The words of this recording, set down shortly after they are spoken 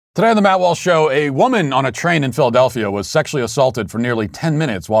Today on the Matt Walsh Show, a woman on a train in Philadelphia was sexually assaulted for nearly 10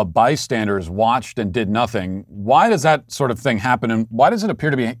 minutes while bystanders watched and did nothing. Why does that sort of thing happen, and why does it appear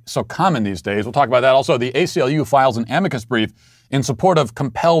to be so common these days? We'll talk about that. Also, the ACLU files an amicus brief in support of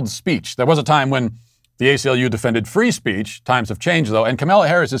compelled speech. There was a time when the ACLU defended free speech. Times have changed, though, and Kamala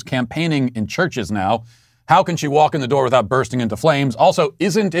Harris is campaigning in churches now. How can she walk in the door without bursting into flames? Also,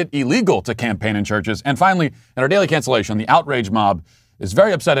 isn't it illegal to campaign in churches? And finally, in our daily cancellation, the outrage mob is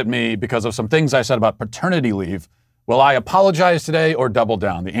very upset at me because of some things I said about paternity leave. Will I apologize today or double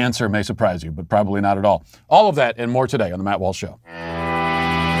down? The answer may surprise you, but probably not at all. All of that and more today on the Matt Walsh Show.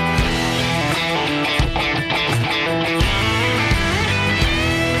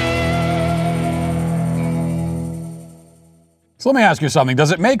 So let me ask you something.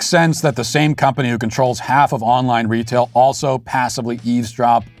 Does it make sense that the same company who controls half of online retail also passively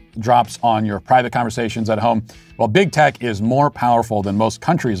drops on your private conversations at home? Well, big tech is more powerful than most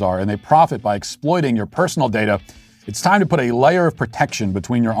countries are, and they profit by exploiting your personal data. It's time to put a layer of protection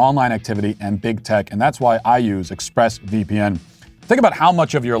between your online activity and big tech, and that's why I use ExpressVPN. Think about how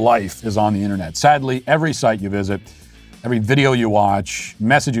much of your life is on the internet. Sadly, every site you visit, every video you watch,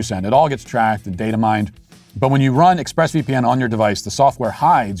 message you send, it all gets tracked and data mined. But when you run ExpressVPN on your device, the software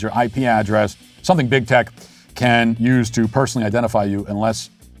hides your IP address, something big tech can use to personally identify you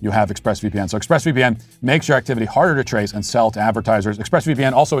unless you have ExpressVPN. So ExpressVPN makes your activity harder to trace and sell to advertisers.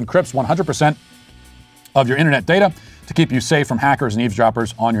 ExpressVPN also encrypts 100% of your internet data to keep you safe from hackers and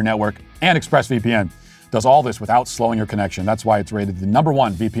eavesdroppers on your network. And ExpressVPN does all this without slowing your connection. That's why it's rated the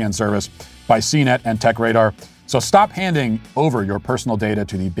 #1 VPN service by CNET and TechRadar. So stop handing over your personal data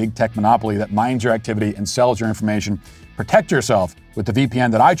to the big tech monopoly that mines your activity and sells your information. Protect yourself with the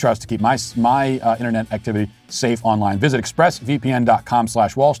VPN that I trust to keep my internet activity safe online. Visit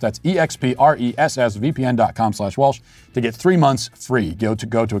expressvpn.com/Walsh. That's expressvpn.com/Walsh to get 3 months free. Go to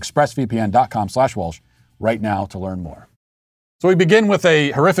expressvpn.com/Walsh right now to learn more. So we begin with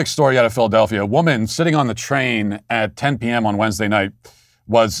a horrific story out of Philadelphia. A woman sitting on the train at 10 p.m. on Wednesday night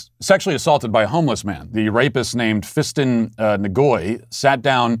was sexually assaulted by a homeless man. The rapist, named Fiston Ngoy, sat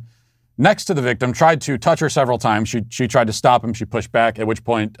down next to the victim, tried to touch her several times. She tried to stop him. She pushed back, at which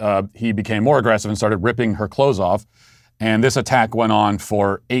point he became more aggressive and started ripping her clothes off. And this attack went on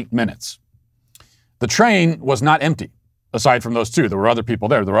for 8 minutes. The train was not empty. Aside from those two, there were other people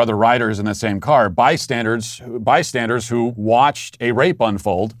there. There were other riders in the same car, bystanders who watched a rape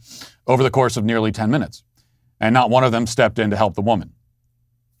unfold over the course of nearly 10 minutes. And not one of them stepped in to help the woman.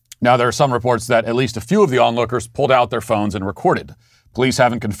 Now, there are some reports that at least a few of the onlookers pulled out their phones and recorded. Police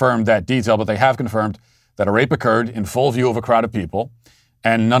haven't confirmed that detail, but they have confirmed that a rape occurred in full view of a crowd of people,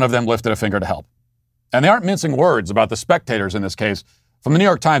 and none of them lifted a finger to help. And they aren't mincing words about the spectators in this case. From the New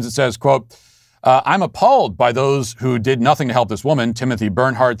York Times, it says, quote, I'm appalled by those who did nothing to help this woman. Timothy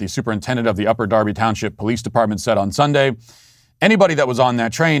Bernhardt, the superintendent of the Upper Darby Township Police Department, said on Sunday, anybody that was on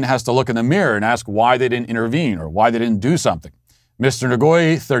that train has to look in the mirror and ask why they didn't intervene or why they didn't do something. Mr.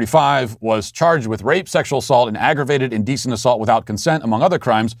 Ngoy, 35, was charged with rape, sexual assault, and aggravated indecent assault without consent, among other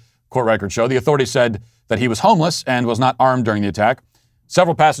crimes, court records show. The authorities said that he was homeless and was not armed during the attack.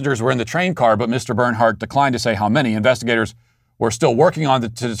 Several passengers were in the train car, but Mr. Bernhardt declined to say how many. Investigators were still working on to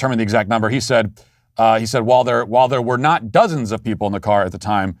determine the exact number. He said, while there were not dozens of people in the car at the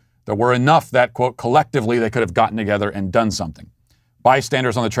time, there were enough that, quote, collectively they could have gotten together and done something.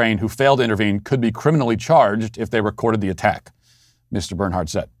 Bystanders on the train who failed to intervene could be criminally charged if they recorded the attack, Mr. Bernhardt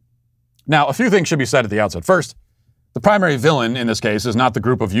said. Now, a few things should be said at the outset. First, the primary villain in this case is not the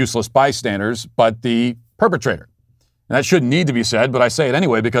group of useless bystanders, but the perpetrator. And that shouldn't need to be said, but I say it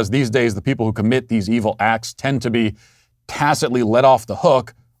anyway because these days the people who commit these evil acts tend to be tacitly let off the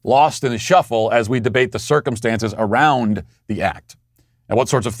hook, lost in the shuffle as we debate the circumstances around the act and what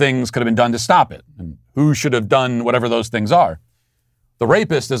sorts of things could have been done to stop it and who should have done whatever those things are. The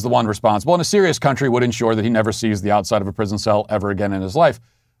rapist is the one responsible, and a serious country would ensure that he never sees the outside of a prison cell ever again in his life.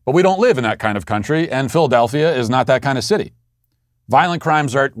 But we don't live in that kind of country, and Philadelphia is not that kind of city. Violent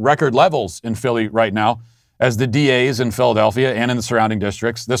crimes are at record levels in Philly right now. As the DAs in Philadelphia and in the surrounding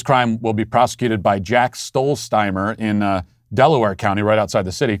districts, this crime will be prosecuted by Jack Stolzheimer in Delaware County, right outside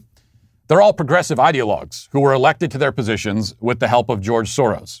the city. They're all progressive ideologues who were elected to their positions with the help of George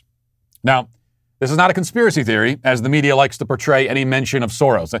Soros. Now, this is not a conspiracy theory, as the media likes to portray any mention of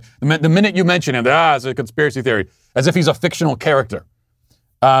Soros. The minute you mention him, it's a conspiracy theory, as if he's a fictional character.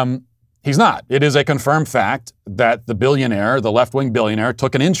 He's not. It is a confirmed fact that the billionaire, the left-wing billionaire,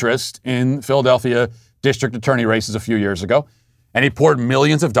 took an interest in Philadelphia district attorney races a few years ago, and he poured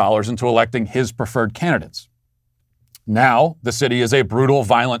millions of dollars into electing his preferred candidates. Now, the city is a brutal,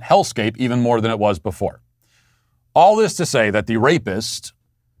 violent hellscape, even more than it was before. All this to say that the rapist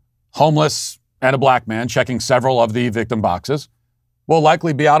homeless, and a black man checking several of the victim boxes will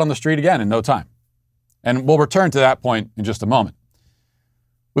likely be out on the street again in no time. And we'll return to that point in just a moment.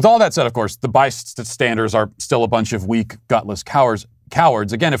 With all that said, of course, the bystanders are still a bunch of weak, gutless cowards.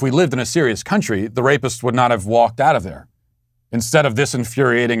 Again, if we lived in a serious country, the rapist would not have walked out of there. Instead of this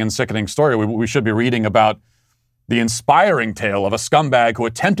infuriating and sickening story, we should be reading about the inspiring tale of a scumbag who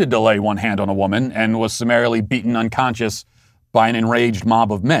attempted to lay one hand on a woman and was summarily beaten unconscious by an enraged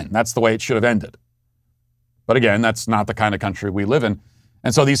mob of men. That's the way it should have ended. But again, that's not the kind of country we live in.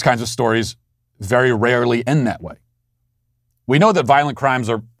 And so these kinds of stories very rarely end that way. We know that violent crimes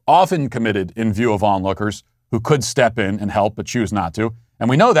are often committed in view of onlookers who could step in and help but choose not to. And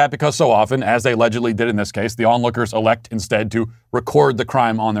we know that because so often, as they allegedly did in this case, the onlookers elect instead to record the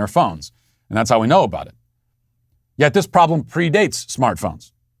crime on their phones. And that's how we know about it. Yet this problem predates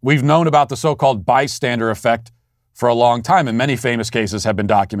smartphones. We've known about the so-called bystander effect for a long time, and many famous cases have been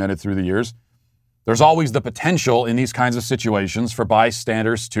documented through the years. There's always the potential in these kinds of situations for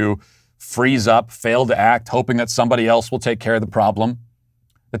bystanders to freeze up, fail to act, hoping that somebody else will take care of the problem.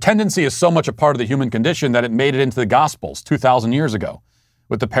 The tendency is so much a part of the human condition that it made it into the Gospels 2,000 years ago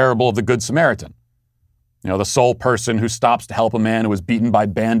with the parable of the Good Samaritan. You know, the sole person who stops to help a man who was beaten by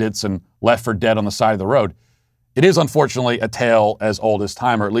bandits and left for dead on the side of the road. It is unfortunately a tale as old as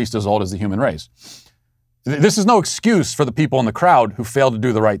time, or at least as old as the human race. This is no excuse for the people in the crowd who failed to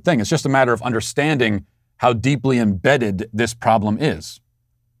do the right thing. It's just a matter of understanding how deeply embedded this problem is.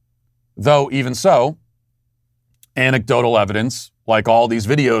 Though, even so, anecdotal evidence, like all these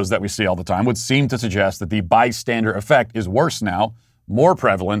videos that we see all the time, would seem to suggest that the bystander effect is worse now, more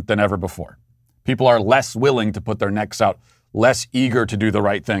prevalent than ever before. People are less willing to put their necks out, less eager to do the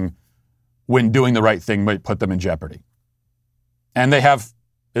right thing when doing the right thing might put them in jeopardy. And they have,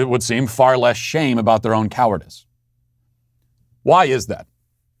 it would seem, far less shame about their own cowardice. Why is that?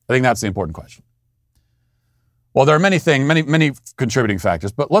 I think that's the important question. Well, there are many contributing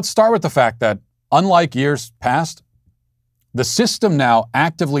factors, but let's start with the fact that, unlike years past, the system now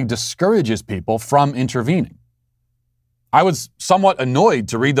actively discourages people from intervening. I was somewhat annoyed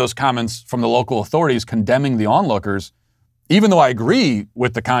to read those comments from the local authorities condemning the onlookers, even though I agree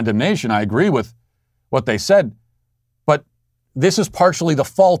with the condemnation, I agree with what they said, but this is partially the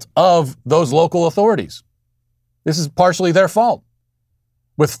fault of those local authorities. This is partially their fault.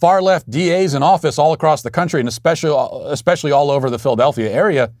 With far-left DAs in office all across the country, and especially all over the Philadelphia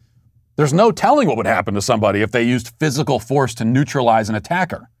area, there's no telling what would happen to somebody if they used physical force to neutralize an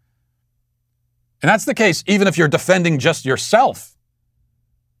attacker. And that's the case even if you're defending just yourself.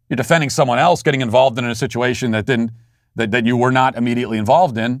 You're defending someone else, getting involved in a situation that you were not immediately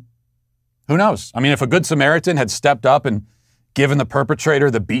involved in. Who knows? I mean, if a good Samaritan had stepped up and given the perpetrator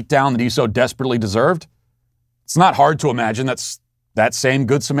the beatdown that he so desperately deserved, it's not hard to imagine that same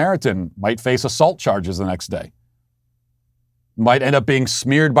good Samaritan might face assault charges the next day. Might end up being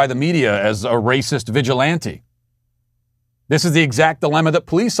smeared by the media as a racist vigilante. This is the exact dilemma that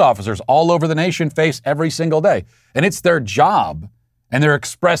police officers all over the nation face every single day. And it's their job and their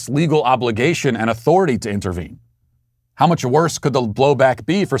express legal obligation and authority to intervene. How much worse could the blowback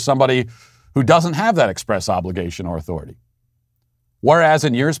be for somebody who doesn't have that express obligation or authority? Whereas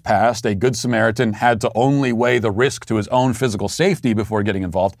in years past, a good Samaritan had to only weigh the risk to his own physical safety before getting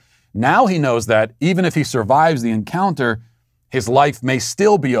involved, now he knows that even if he survives the encounter, his life may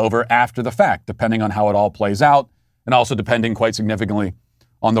still be over after the fact, depending on how it all plays out, and also depending quite significantly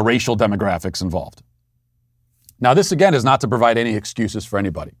on the racial demographics involved. Now, this again is not to provide any excuses for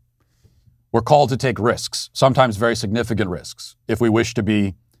anybody. We're called to take risks, sometimes very significant risks, if we wish to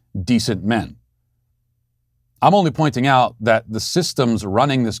be decent men. I'm only pointing out that the systems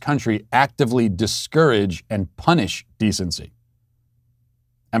running this country actively discourage and punish decency.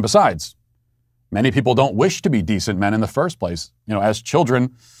 And besides, many people don't wish to be decent men in the first place. You know, as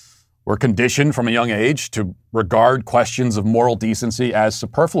children, we're conditioned from a young age to regard questions of moral decency as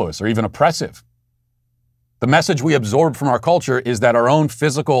superfluous or even oppressive. The message we absorb from our culture is that our own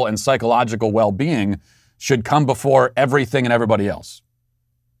physical and psychological well-being should come before everything and everybody else.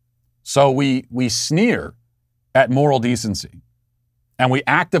 So we sneer at moral decency, and we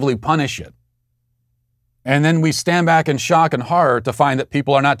actively punish it. And then we stand back in shock and horror to find that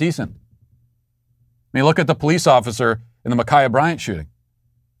people are not decent. I mean, look at the police officer in the Micaiah Bryant shooting.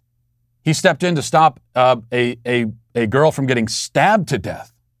 He stepped in to stop a girl from getting stabbed to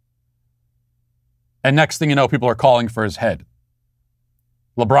death. And next thing you know, people are calling for his head.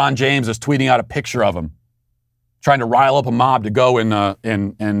 LeBron James is tweeting out a picture of him, trying to rile up a mob to go and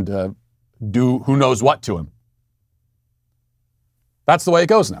do who knows what to him. That's the way it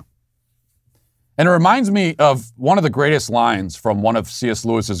goes now. And it reminds me of one of the greatest lines from one of C.S.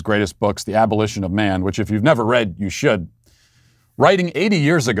 Lewis's greatest books, The Abolition of Man, which if you've never read, you should. Writing 80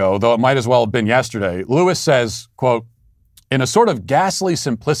 years ago, though it might as well have been yesterday, Lewis says, quote, "In a sort of ghastly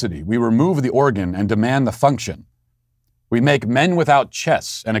simplicity, we remove the organ and demand the function. We make men without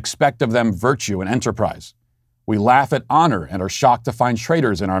chests and expect of them virtue and enterprise. We laugh at honor and are shocked to find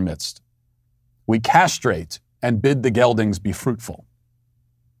traitors in our midst. We castrate and bid the geldings be fruitful."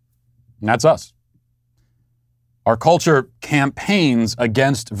 And that's us. Our culture campaigns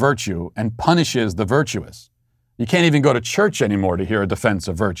against virtue and punishes the virtuous. You can't even go to church anymore to hear a defense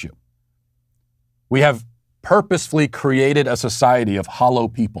of virtue. We have purposefully created a society of hollow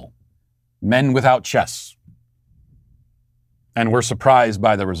people, men without chests. And we're surprised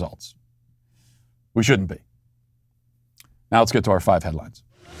by the results. We shouldn't be. Now let's get to our 5 headlines.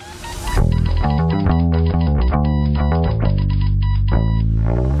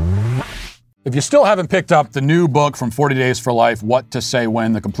 If you still haven't picked up the new book from 40 Days for Life, What to Say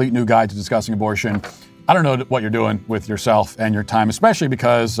When, the complete new guide to discussing abortion, I don't know what you're doing with yourself and your time, especially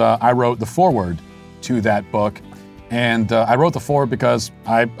because I wrote the foreword to that book. And I wrote the foreword because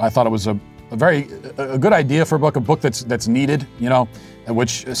I thought it was a good idea for a book that's needed,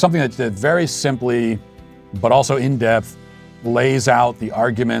 which is something that very simply, but also in depth, lays out the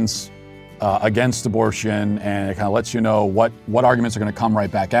arguments against abortion, and it kind of lets you know what arguments are going to come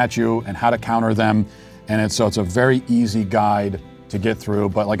right back at you and how to counter them. And it's a very easy guide to get through.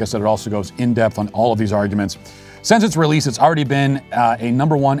 But like I said, it also goes in depth on all of these arguments. Since its release, it's already been a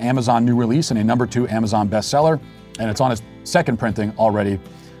 #1 Amazon new release and a #2 Amazon bestseller. And it's on its second printing already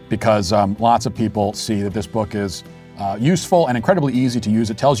because lots of people see that this book is useful and incredibly easy to use.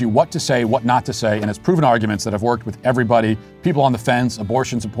 It tells you what to say, what not to say, and it's proven arguments that have worked with everybody. People on the fence,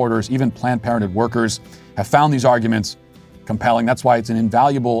 abortion supporters, even Planned Parenthood workers have found these arguments compelling. That's why it's an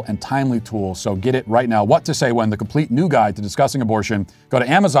invaluable and timely tool. So get it right now. What to Say When, the complete new guide to discussing abortion. Go to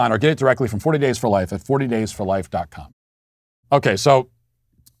Amazon or get it directly from 40 Days for Life at 40daysforlife.com. Okay, so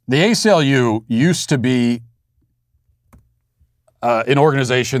the ACLU used to be an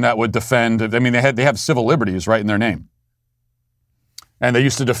organization that would defend, they have civil liberties right in their name. And they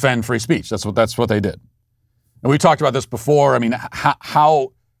used to defend free speech. That's what they did. And we talked about this before.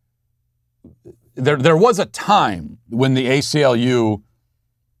 How there was a time when the ACLU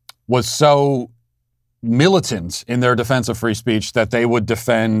was so militant in their defense of free speech that they would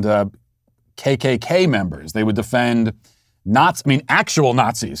defend KKK members. They would defend actual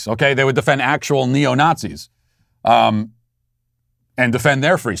Nazis, okay? They would defend actual neo-Nazis and defend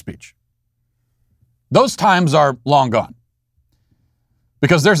their free speech. Those times are long gone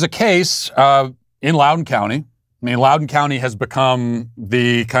because there's a case in Loudoun County. Loudoun County has become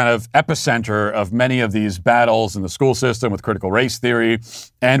the kind of epicenter of many of these battles in the school system with critical race theory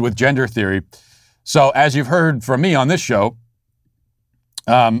and with gender theory. So as you've heard from me on this show,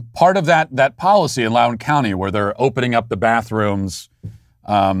 part of that policy in Loudoun County where they're opening up the bathrooms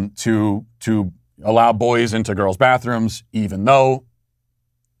to allow boys into girls' bathrooms, even though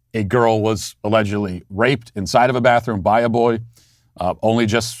a girl was allegedly raped inside of a bathroom by a boy only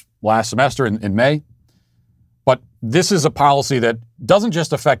just last semester in May. But this is a policy that doesn't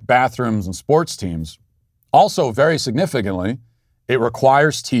just affect bathrooms and sports teams. Also, very significantly, it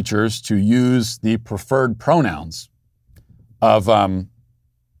requires teachers to use the preferred pronouns of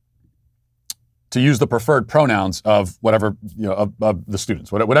whatever, of the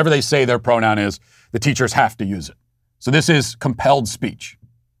students. Whatever they say their pronoun is, the teachers have to use it. So this is compelled speech.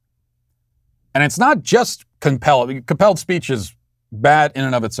 And it's not just compelled. Compelled speech is bad in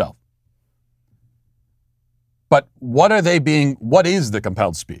and of itself. But what is the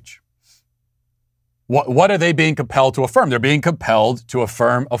compelled speech? What are they being compelled to affirm? They're being compelled to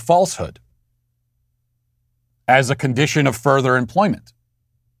affirm a falsehood as a condition of further employment.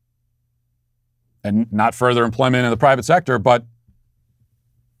 And not further employment in the private sector, but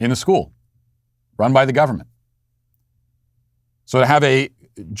in the school, run by the government. So to have a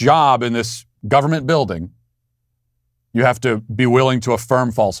job in this government building, you have to be willing to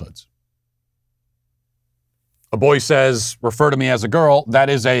affirm falsehoods. A boy says, refer to me as a girl. That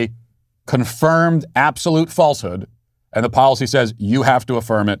is a confirmed absolute falsehood. And the policy says you have to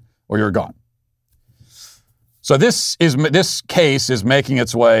affirm it or you're gone. So this case is making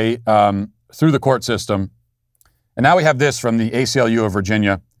its way through the court system. And now we have this from the ACLU of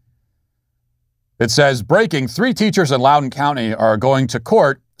Virginia. It says, breaking, 3 teachers in Loudoun County are going to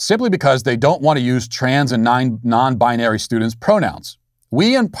court simply because they don't want to use trans and non-binary students' pronouns.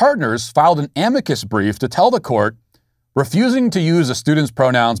 We and partners filed an amicus brief to tell the court refusing to use a student's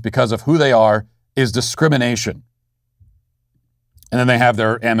pronouns because of who they are is discrimination. And then they have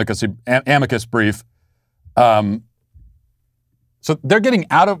their amicus brief. So they're going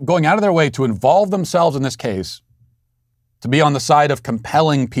out of their way to involve themselves in this case, to be on the side of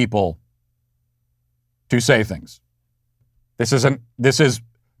compelling people to say things. This is,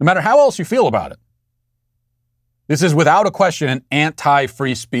 no matter how else you feel about it, this is without a question an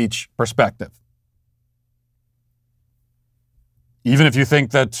anti-free speech perspective. Even if you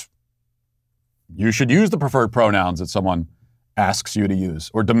think that you should use the preferred pronouns that someone asks you to use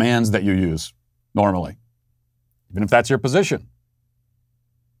or demands that you use normally, even if that's your position.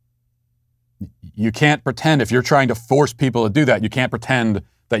 You can't pretend, if you're trying to force people to do that, you can't pretend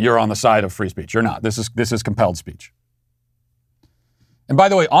that you're on the side of free speech. You're not. This is compelled speech. And by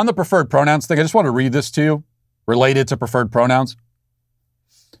the way, on the preferred pronouns thing, I just want to read this to you, related to preferred pronouns.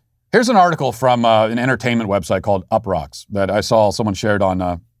 Here's an article from an entertainment website called Uprocks that I saw someone shared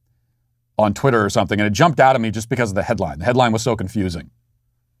on Twitter or something, and it jumped out at me just because of the headline. The headline was so confusing.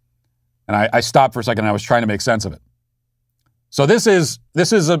 And I stopped for a second and I was trying to make sense of it. So this is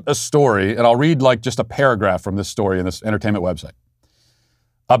a story, and I'll read like just a paragraph from this story in this entertainment website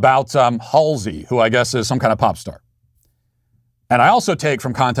about Halsey, who I guess is some kind of pop star. And I also take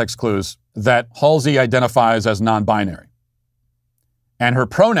from context clues that Halsey identifies as non-binary. And her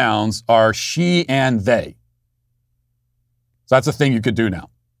pronouns are she and they. So that's a thing you could do now.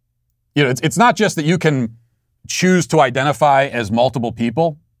 You know, it's not just that you can choose to identify as multiple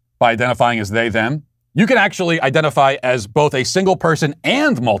people by identifying as they, them. You can actually identify as both a single person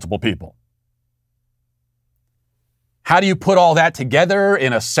and multiple people. How do you put all that together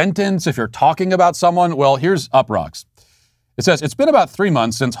in a sentence if you're talking about someone? Well, here's Uprocks. It says, it's been about 3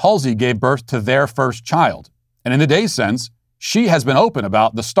 months since Halsey gave birth to their first child. And in today's sense, she has been open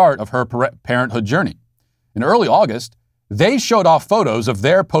about the start of her parenthood journey. In early August, they showed off photos of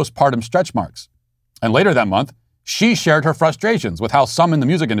their postpartum stretch marks. And later that month, she shared her frustrations with how some in the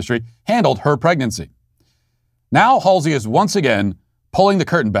music industry handled her pregnancy. Now Halsey is once again pulling the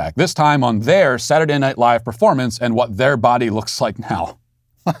curtain back, this time on their Saturday Night Live performance and what their body looks like now.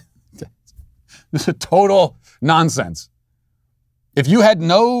 This is total nonsense. If you had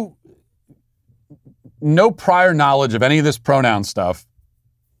no prior knowledge of any of this pronoun stuff,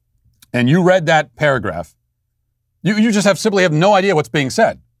 and you read that paragraph, you just simply have no idea what's being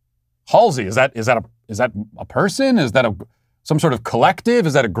said. Halsey, is that a person? Is that some sort of collective?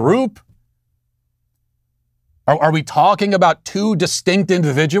 Is that a group? Are we talking about two distinct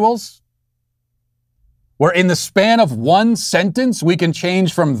individuals? Where in the span of one sentence, we can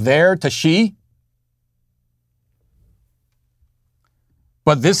change from there to she?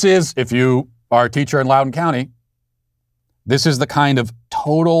 But this is, if you are a teacher in Loudoun County, this is the kind of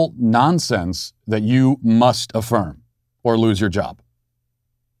total nonsense that you must affirm or lose your job.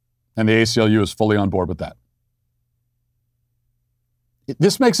 And the ACLU is fully on board with that.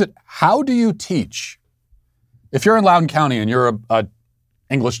 This makes it, how do you teach? If you're in Loudoun County and you're a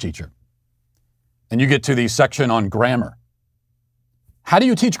English teacher and you get to the section on grammar, how do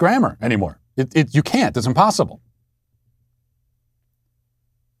you teach grammar anymore? You can't. It's impossible.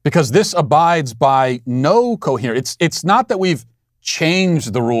 Because this abides by no coherence. It's not that we've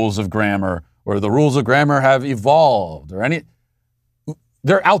changed the rules of grammar or the rules of grammar have evolved or any.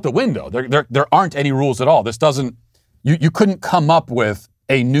 They're out the window. There aren't any rules at all. This doesn't. You couldn't come up with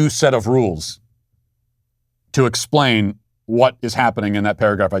a new set of rules to explain what is happening in that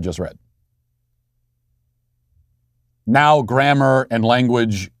paragraph I just read. Now grammar and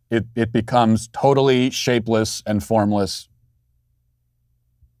language, it becomes totally shapeless and formless.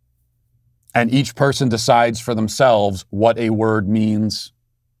 And each person decides for themselves what a word means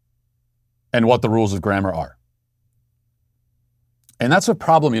and what the rules of grammar are. And that's a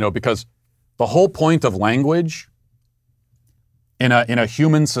problem, because the whole point of language in a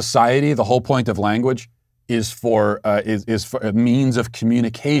human society, the whole point of language is for a means of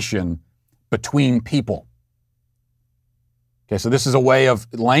communication between people. Okay, so this is a way of,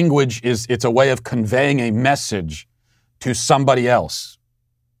 it's a way of conveying a message to somebody else,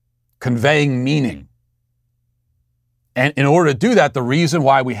 conveying meaning. And in order to do that, the reason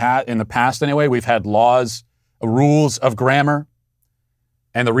why we had, in the past anyway, we've had laws, rules of grammar,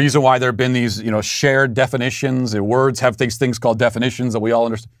 and the reason why there have been these, shared definitions, and words have these things called definitions that we all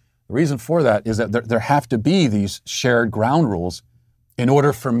understand. The reason for that is that there have to be these shared ground rules in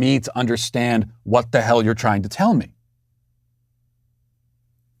order for me to understand what the hell you're trying to tell me.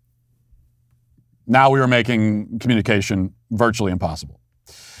 Now we are making communication virtually impossible.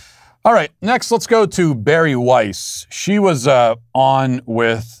 All right, next let's go to Barry Weiss. She was on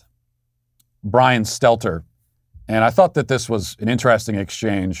with Brian Stelter, and I thought that this was an interesting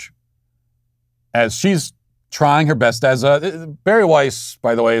exchange as she's trying her best as Barry Weiss,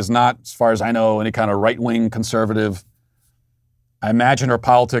 by the way, is not, as far as I know, any kind of right-wing conservative. I imagine her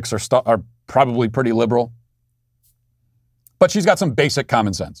politics are probably pretty liberal. But she's got some basic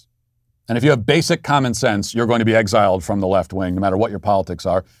common sense. And if you have basic common sense, you're going to be exiled from the left wing, no matter what your politics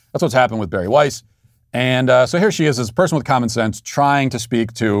are. That's what's happened with Barry Weiss. And so here she is, as a person with common sense, trying to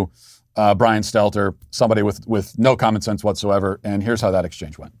speak to Brian Stelter, somebody with no common sense whatsoever. And here's how that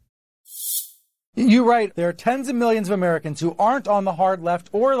exchange went. You write, there are tens of millions of Americans who aren't on the hard left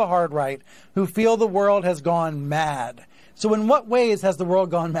or the hard right who feel the world has gone mad. So in what ways has the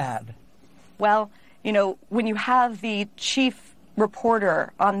world gone mad? Well, you know, when you have the chief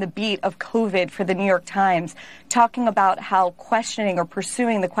reporter on the beat of COVID for the New York Times talking about how questioning or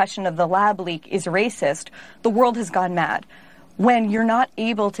pursuing the question of the lab leak is racist, the world has gone mad. When you're not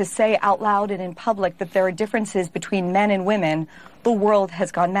able to say out loud and in public that there are differences between men and women, the world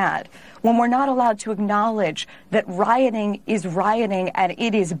has gone mad. When we're not allowed to acknowledge that rioting is rioting and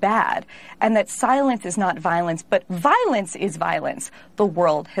it is bad, and that silence is not violence, but violence is violence, the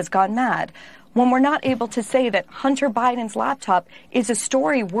world has gone mad. When we're not able to say that Hunter Biden's laptop is a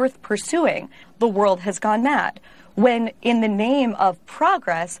story worth pursuing, the world has gone mad. When, in the name of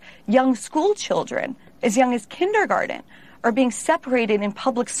progress, young school children, as young as kindergarten, are being separated in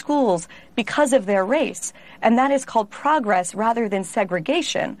public schools because of their race, and that is called progress rather than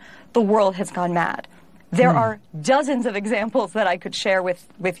segregation, the world has gone mad. There are dozens of examples that I could share with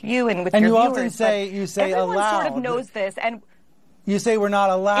you and with your viewers. And you say everyone allowed. Sort of knows this, and you say we're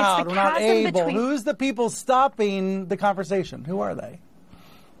not allowed, we're not able. Between... Who's the people stopping the conversation? Who are they?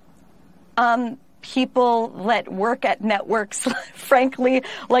 People that work at networks, frankly,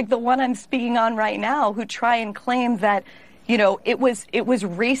 like the one I'm speaking on right now, who try and claim that, you know, it was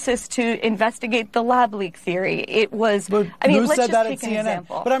racist to investigate the lab leak theory. It was. But I mean, who let's said just that take at an CNN?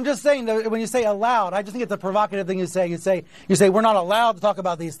 example. But I'm just saying that when you say allowed, I just think it's a provocative thing you say. You say we're not allowed to talk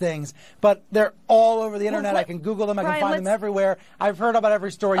about these things, but they're all over the internet. I can Google them. I can find them everywhere. I've heard about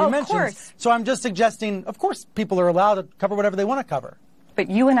every story you mentioned. Of course. So I'm just suggesting, of course, people are allowed to cover whatever they want to cover. But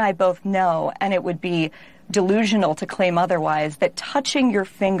you and I both know, and it would be delusional to claim otherwise, that touching your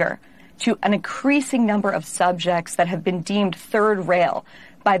finger to an increasing number of subjects that have been deemed third rail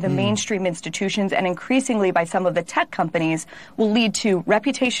by the mainstream institutions and increasingly by some of the tech companies will lead to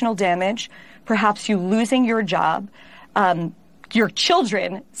reputational damage, perhaps you losing your job, your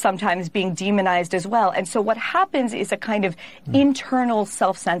children sometimes being demonized as well. And so what happens is a kind of internal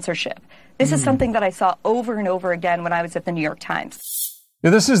self-censorship. This is something that I saw over and over again when I was at the New York Times. Yeah,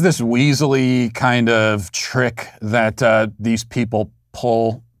 this is this weaselly kind of trick that these people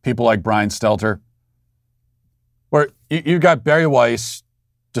pull, people like Brian Stelter, where you've got Barry Weiss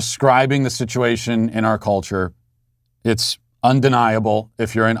describing the situation in our culture. It's undeniable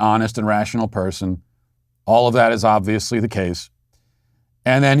if you're an honest and rational person. All of that is obviously the case.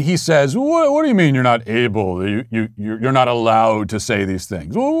 And then he says, what do you mean you're not able? You're not allowed to say these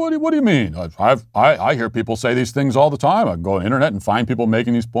things. Well, what do you mean? I hear people say these things all the time. I can go on the internet and find people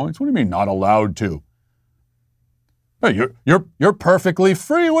making these points. What do you mean not allowed to? Hey, you're perfectly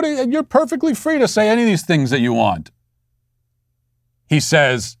free. You're perfectly free to say any of these things that you want. He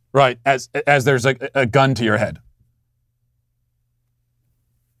says, right, as there's a gun to your head.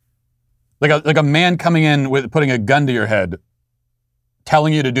 Like a man coming in with putting a gun to your head,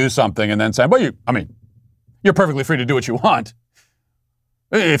 telling you to do something and then saying, well, you're perfectly free to do what you want.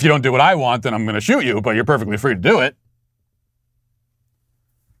 If you don't do what I want, then I'm going to shoot you, but you're perfectly free to do it.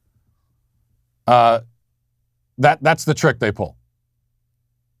 That's the trick they pull.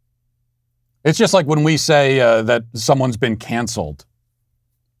 It's just like when we say that someone's been canceled.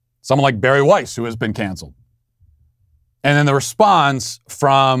 Someone like Barry Weiss, who has been canceled. And then the response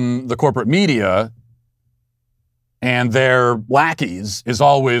from the corporate media and their lackeys is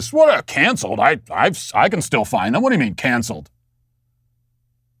always, what, canceled? I can still find them. What do you mean canceled?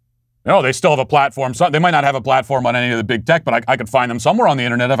 You know, they still have a platform. So they might not have a platform on any of the big tech, but I could find them somewhere on the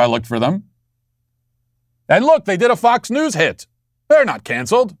internet if I looked for them. And look, they did a Fox News hit. They're not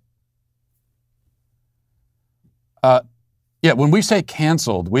canceled. Yeah, when we say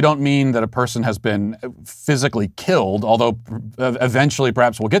canceled, we don't mean that a person has been physically killed, although eventually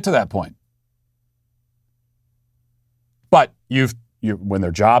perhaps we'll get to that point. But when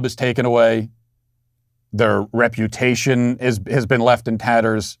their job is taken away, their reputation has been left in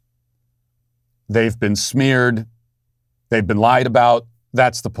tatters, they've been smeared, they've been lied about,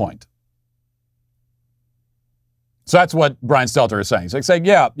 that's the point. So that's what Brian Stelter is saying. He's saying,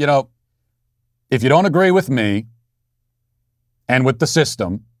 yeah, you know, if you don't agree with me and with the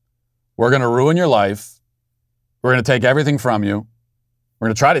system, we're going to ruin your life. We're going to take everything from you. We're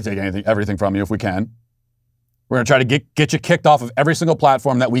going to try to take everything from you if we can. We're going to try to get you kicked off of every single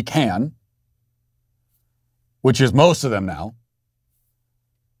platform that we can, which is most of them now.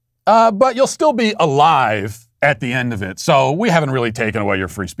 But you'll still be alive at the end of it. So we haven't really taken away your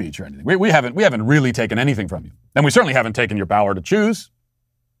free speech or anything. We haven't really taken anything from you. And we certainly haven't taken your power to choose.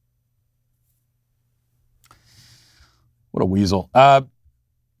 What a weasel.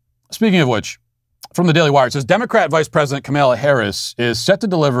 Speaking of which, from the Daily Wire, it says Democrat Vice President Kamala Harris is set to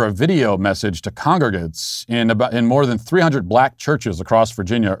deliver a video message to congregants in more than 300 black churches across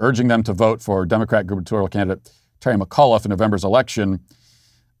Virginia, urging them to vote for Democrat gubernatorial candidate Terry McAuliffe in November's election.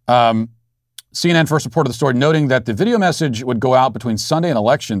 CNN first reported the story, noting that the video message would go out between Sunday and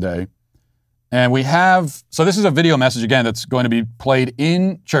Election Day. And so this is a video message, again, that's going to be played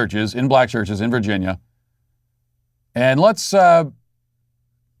in churches, in black churches in Virginia. And let's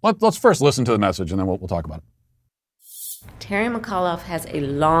first listen to the message, and then we'll talk about it. Terry McAuliffe has a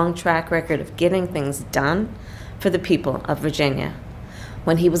long track record of getting things done for the people of Virginia.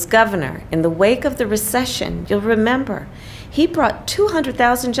 When he was governor, in the wake of the recession, you'll remember, he brought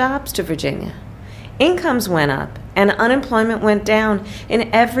 200,000 jobs to Virginia. Incomes went up, and unemployment went down in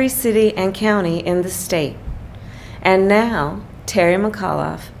every city and county in the state. And now, Terry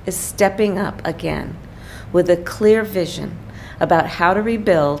McAuliffe is stepping up again with a clear vision about how to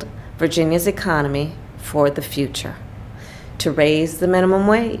rebuild Virginia's economy for the future, to raise the minimum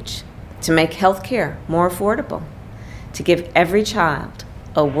wage, to make health care more affordable, to give every child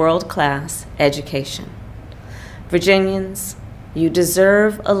a world-class education. Virginians, you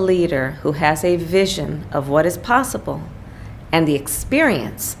deserve a leader who has a vision of what is possible and the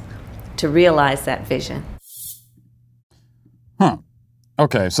experience to realize that vision.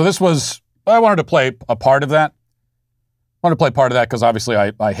 Okay, so I wanted to play a part of that. I wanted to play part of that because obviously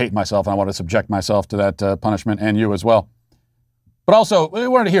I hate myself and I want to subject myself to that punishment, and you as well. But also, I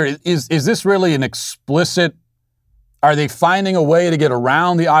wanted to hear, is this really an explicit, are they finding a way to get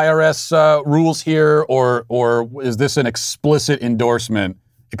around the IRS rules here, or is this an explicit endorsement,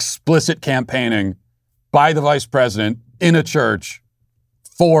 explicit campaigning by the vice president in a church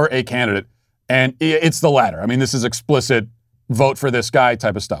for a candidate? And it's the latter. I mean, this is explicit vote for this guy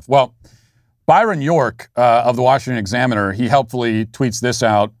type of stuff. Well, Byron York of the Washington Examiner, he helpfully tweets this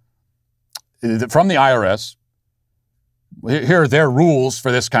out from the IRS. Here are their rules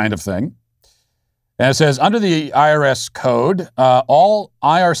for this kind of thing. And it says, under the IRS code, all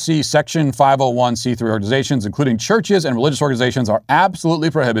IRC Section 501c3 organizations, including churches and religious organizations, are absolutely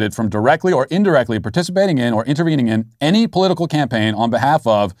prohibited from directly or indirectly participating in or intervening in any political campaign on behalf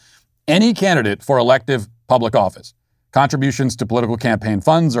of any candidate for elective public office. Contributions to political campaign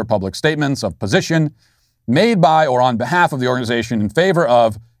funds or public statements of position made by or on behalf of the organization in favor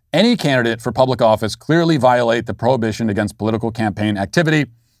of any candidate for public office clearly violate the prohibition against political campaign activity.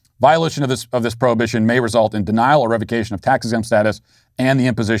 Violation of this prohibition may result in denial or revocation of tax-exempt status and the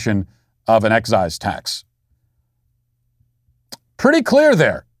imposition of an excise tax. Pretty clear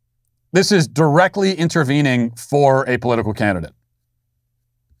there. This is directly intervening for a political candidate.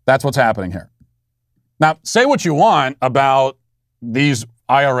 That's what's happening here. Now, say what you want about these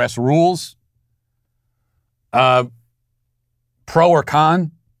IRS rules, pro or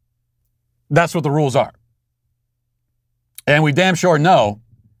con, that's what the rules are. And we damn sure know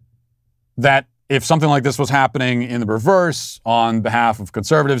that if something like this was happening in the reverse on behalf of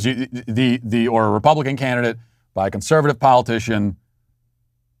conservatives, or a Republican candidate by a conservative politician,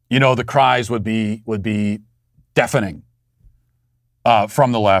 the cries would be deafening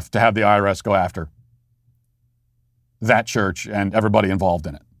from the left to have the IRS go after that church and everybody involved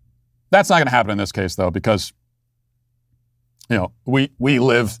in it. That's not going to happen in this case, though, because we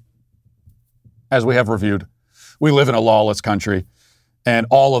live, as we have reviewed, we live in a lawless country. And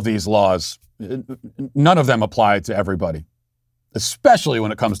all of these laws, none of them apply to everybody, especially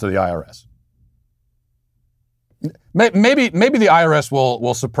when it comes to the IRS. Maybe the IRS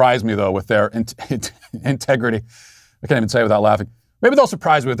will surprise me, though, with their integrity. I can't even say it without laughing. Maybe they'll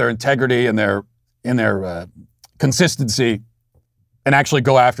surprise me with their integrity and their consistency and actually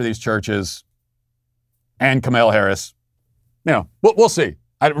go after these churches and Kamala Harris. We'll see.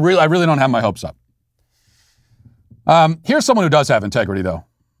 I really don't have my hopes up. Here's someone who does have integrity, though.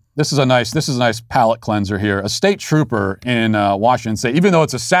 This is a nice palate cleanser here. A state trooper in Washington State. Even though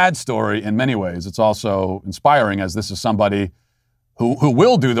it's a sad story in many ways, it's also inspiring, as this is somebody who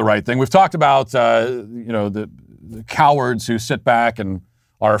will do the right thing. We've talked about the cowards who sit back and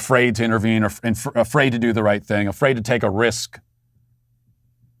are afraid to intervene, or afraid to do the right thing, afraid to take a risk.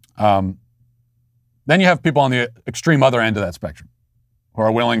 Then you have people on the extreme other end of that spectrum, who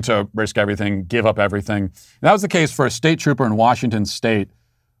are willing to risk everything, give up everything. And that was the case for a state trooper in Washington State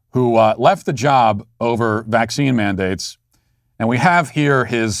who left the job over vaccine mandates. And we have here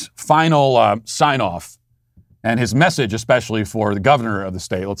his final sign-off and his message, especially for the governor of the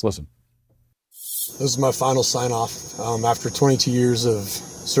state. Let's listen. This is my final sign-off. After 22 years of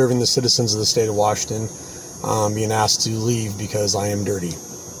serving the citizens of the state of Washington, being asked to leave because I am dirty.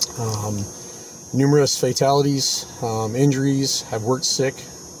 Numerous fatalities, injuries. I've worked sick.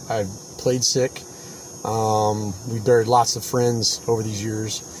 I've played sick. We buried lots of friends over these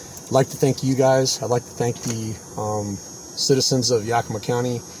years. I'd like to thank you guys. I'd like to thank the citizens of Yakima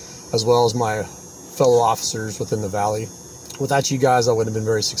County, as well as my fellow officers within the Valley. Without you guys, I wouldn't have been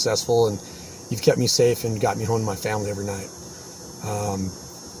very successful, and you've kept me safe and got me home to my family every night.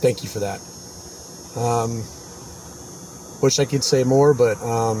 Thank you for that. Wish I could say more, but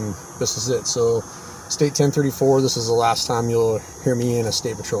this is it. So, State 1034, this is the last time you'll hear me in a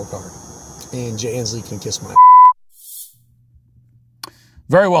state patrol car. And Jay Inslee can kiss my...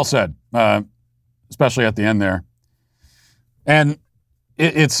 Very well said, especially at the end there. And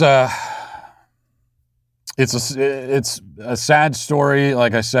it's a sad story.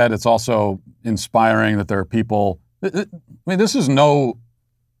 Like I said, it's also inspiring that there are people. I mean,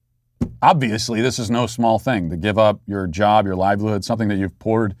 obviously, this is no small thing to give up your job, your livelihood, something that you've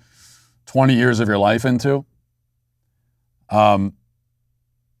poured 20 years of your life into.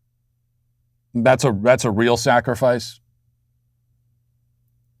 That's a real sacrifice.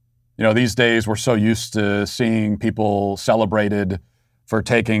 You know, these days we're so used to seeing people celebrated for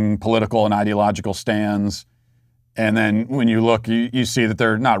taking political and ideological stands. And then when you look, you see that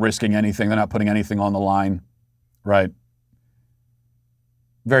they're not risking anything. They're not putting anything on the line, right?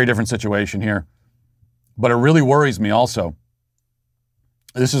 Very different situation here. But it really worries me also.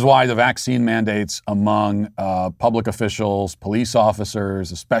 This is why the vaccine mandates among public officials, police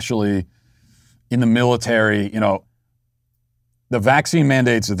officers, especially in the military, you know, the vaccine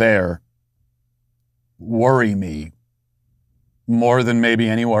mandates there worry me more than maybe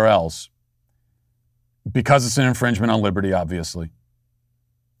anywhere else because it's an infringement on liberty, obviously.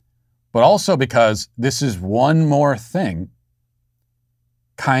 But also because this is one more thing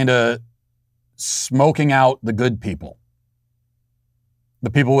kind of smoking out the good people, the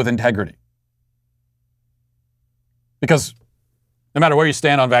people with integrity. Because no matter where you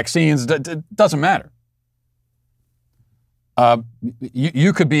stand on vaccines, it doesn't matter.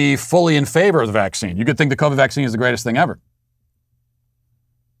 You could be fully in favor of the vaccine. You could think the COVID vaccine is the greatest thing ever.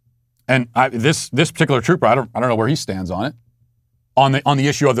 And this particular trooper, I don't know where he stands on it. On the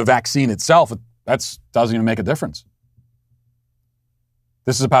issue of the vaccine itself, that doesn't even make a difference.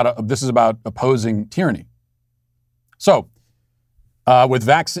 This is about opposing tyranny. So, with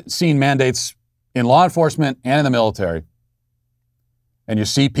vaccine mandates in law enforcement and in the military, and you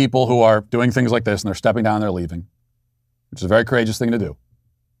see people who are doing things like this and they're stepping down and they're leaving, which is a very courageous thing to do.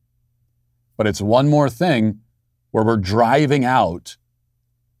 But it's one more thing where we're driving out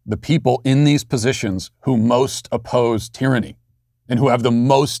the people in these positions who most oppose tyranny and who have the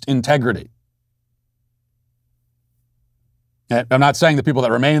most integrity. And I'm not saying the people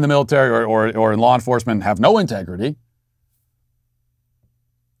that remain in the military or in law enforcement have no integrity.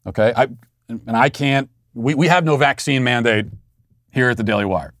 Okay, I can't. We have no vaccine mandate here at the Daily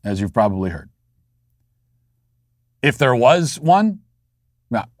Wire, as you've probably heard. If there was one,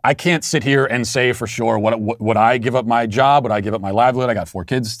 I can't sit here and say for sure would I give up my job? Would I give up my livelihood? I got 4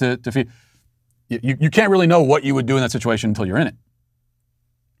 kids to feed. You can't really know what you would do in that situation until you're in it.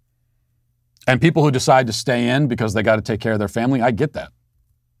 And people who decide to stay in because they got to take care of their family, I get that.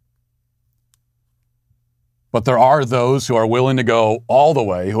 But there are those who are willing to go all the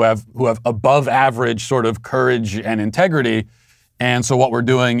way, who have above average sort of courage and integrity. And so what we're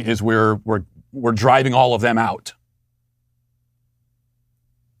doing is we're driving all of them out.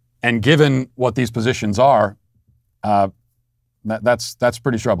 And given what these positions are, that's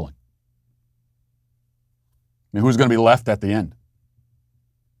pretty troubling. I mean, who's going to be left at the end?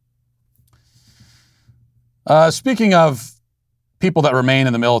 Speaking of people that remain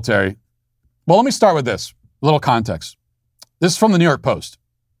in the military, well, let me start with this. A little context. This is from the New York Post.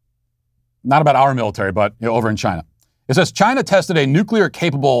 Not about our military, but over in China. It says, China tested a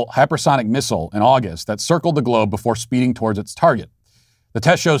nuclear-capable hypersonic missile in August that circled the globe before speeding towards its target. The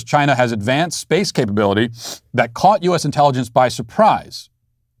test shows China has advanced space capability that caught U.S. intelligence by surprise.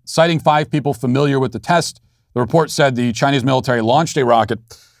 Citing 5 people familiar with the test, the report said the Chinese military launched a rocket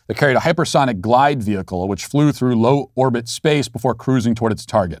that carried a hypersonic glide vehicle which flew through low-orbit space before cruising toward its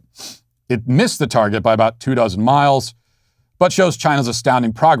target. It missed the target by about 24 miles, but shows China's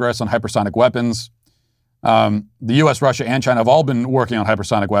astounding progress on hypersonic weapons. The U.S., Russia, and China have all been working on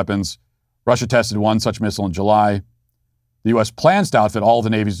hypersonic weapons. Russia tested one such missile in July. The U.S. plans to outfit all the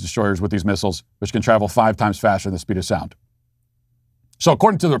Navy's destroyers with these missiles, which can travel 5 times faster than the speed of sound. So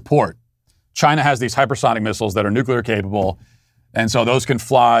according to the report, China has these hypersonic missiles that are nuclear capable, and so those can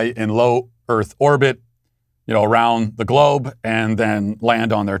fly in low Earth orbit, around the globe, and then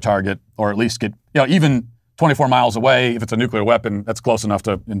land on their target, or at least get, even 24 miles away. If it's a nuclear weapon, that's close enough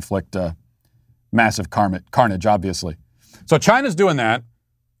to inflict massive carnage, obviously. So China's doing that.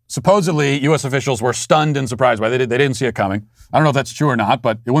 Supposedly, U.S. officials were stunned and surprised by it. They didn't see it coming. I don't know if that's true or not,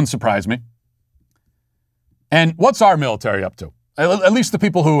 but it wouldn't surprise me. And what's our military up to? At least the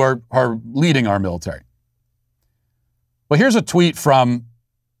people who are leading our military. Well, here's a tweet from,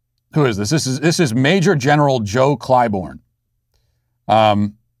 who is this? This is Major General Joe Clyburn.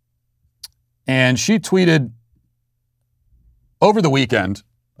 And she tweeted over the weekend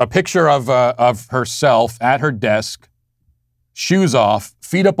a picture of herself at her desk, shoes off,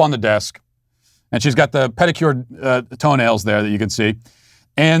 feet up on the desk, and she's got the pedicured toenails there that you can see.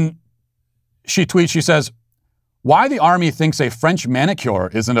 And she tweets, she says, "Why the Army thinks a French manicure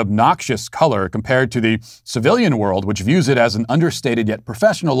is an obnoxious color compared to the civilian world, which views it as an understated yet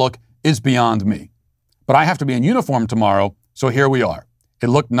professional look, is beyond me. But I have to be in uniform tomorrow, so here we are. It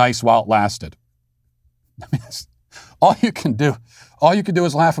looked nice while it lasted." I mean, all you can do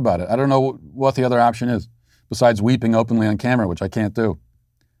is laugh about it. I don't know what the other option is, besides weeping openly on camera, which I can't do.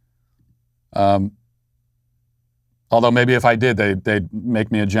 Although maybe if I did, they'd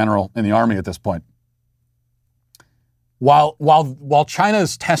make me a general in the Army at this point. While China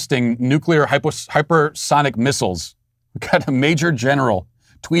is testing nuclear hypersonic missiles, we've got a major general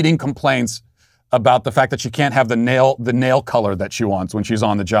tweeting complaints about the fact that she can't have the nail color that she wants when she's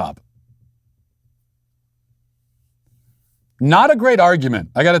on the job. Not a great argument,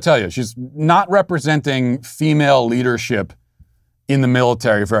 I got to tell you. She's not representing female leadership in the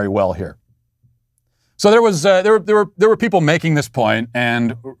military very well here. So there were people making this point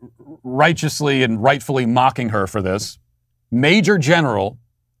and righteously and rightfully mocking her for this. Major general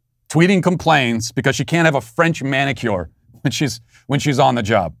tweeting complaints because she can't have a French manicure when she's on the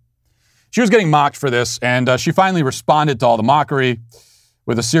job. She was getting mocked for this, and she finally responded to all the mockery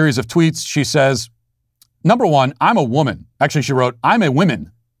with a series of tweets. She says, number one, I'm a woman. Actually, she wrote, I'm a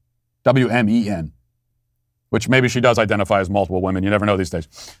woman, W-M-E-N, which maybe she does identify as multiple women. You never know these days.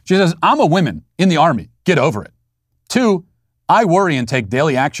 She says, I'm a woman in the Army. Get over it. 2, I worry and take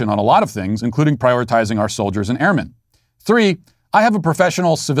daily action on a lot of things, including prioritizing our soldiers and airmen. 3, I have a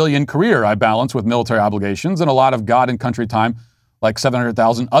professional civilian career I balance with military obligations and a lot of God and country time, like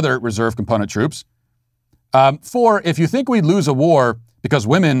 700,000 other reserve component troops. 4, if you think we'd lose a war because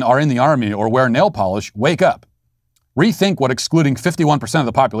women are in the Army or wear nail polish, wake up. Rethink what excluding 51% of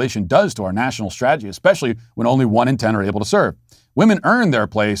the population does to our national strategy, especially when only 1 in 10 are able to serve. Women earn their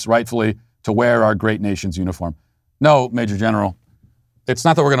place, rightfully, to wear our great nation's uniform. No, Major General, it's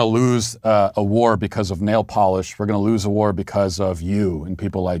not that we're going to lose a war because of nail polish. We're going to lose a war because of you and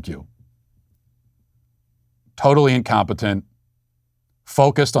people like you. Totally incompetent,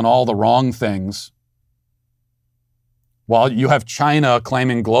 focused on all the wrong things, while you have China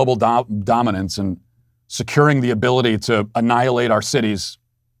claiming global dominance and securing the ability to annihilate our cities.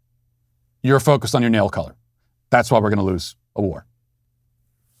 You're focused on your nail color. That's why we're going to lose a war.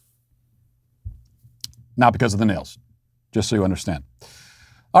 Not because of the nails, just so you understand.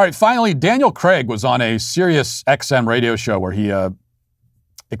 All right, finally, Daniel Craig was on a Sirius XM radio show where he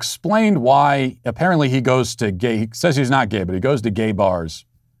explained why apparently he says he's not gay, but he goes to gay bars.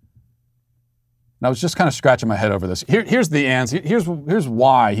 And I was just kind of scratching my head over this. Here's the answer. Here's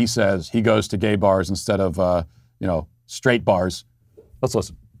why he says he goes to gay bars instead of, straight bars. Let's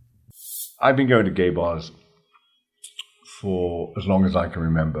listen. I've been going to gay bars for as long as I can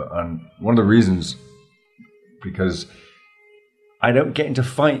remember. And one of the reasons, because I don't get into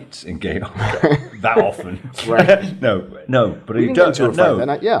fights in gay that often. Right. No. But we didn't get into a fight that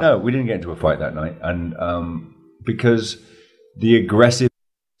night. Yeah. No, we didn't get into a fight that night. And because the aggressive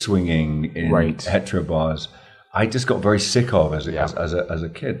swinging in hetero bars, I just got very sick of as a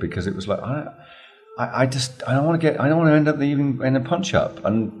kid, because it was like I don't want to end up even in a punch up,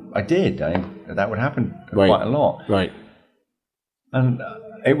 and I did. That would happen quite a lot. Right. And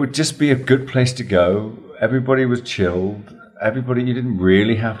it would just be a good place to go. Everybody was chilled. You didn't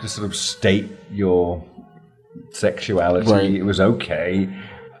really have to sort of state your sexuality. Right. It was okay,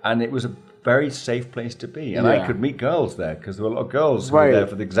 and it was a very safe place to be, and I could meet girls there because there were a lot of girls who were there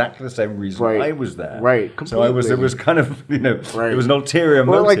for exactly the same reason I was there. Right, completely. So it was kind of, it was an ulterior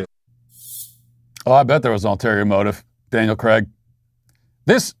motive. I bet there was an ulterior motive, Daniel Craig.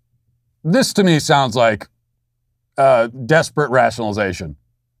 This to me sounds like desperate rationalization.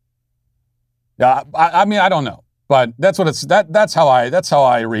 Yeah, I mean, I don't know, But that's what that's how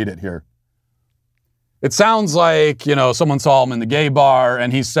I read it here. It sounds like, someone saw him in the gay bar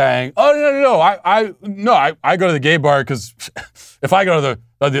and he's saying, "Oh, no, I go to the gay bar because if I go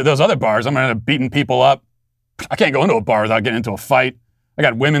to those other bars, I'm going to end up beating people up. I can't go into a bar without getting into a fight. I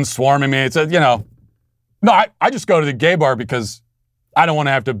got women swarming me." It's no, I just go to the gay bar because I don't want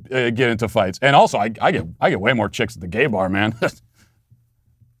to have to get into fights. And also, I get way more chicks at the gay bar, man.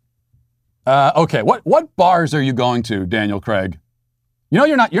 Okay, what bars are you going to, Daniel Craig?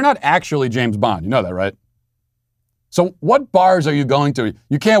 You're not actually James Bond. You know that, right? So what bars are you going to?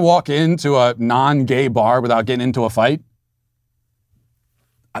 You can't walk into a non-gay bar without getting into a fight.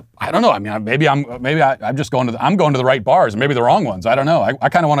 I don't know. I mean, maybe I'm just going to the right bars, and maybe the wrong ones. I don't know. I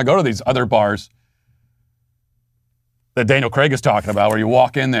kind of want to go to these other bars that Daniel Craig is talking about, where you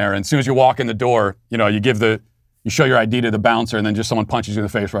walk in there, and as soon as you walk in the door, you show your ID to the bouncer, and then just someone punches you in the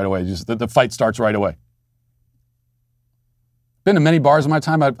face right away. The fight starts right away. Been to many bars in my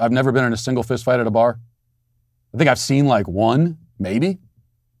time. I've never been in a single fist fight at a bar. I think I've seen like one, maybe.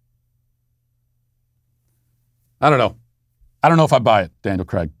 I don't know. I don't know if I buy it, Daniel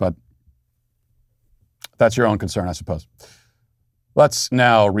Craig, but that's your own concern, I suppose. Let's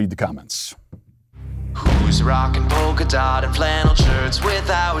now read the comments. Who's rocking polka dot and flannel shirts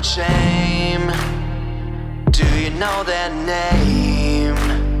without shame? Do you know their name?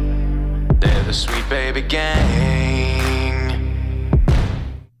 They're the Sweet Baby Gang.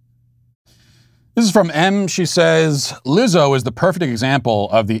 This is from M. She says, Lizzo is the perfect example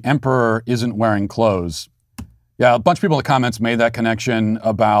of the emperor isn't wearing clothes. Yeah, a bunch of people in the comments made that connection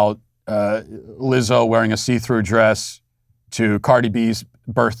about Lizzo wearing a see-through dress to Cardi B's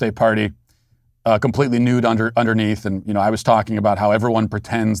birthday party, completely nude underneath. And, I was talking about how everyone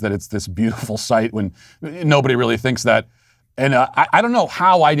pretends that it's this beautiful sight when nobody really thinks that. And I don't know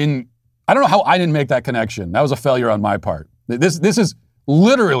how I didn't make that connection. That was a failure on my part. This is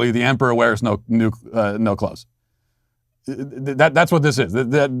literally the emperor wears no clothes. That's what this is.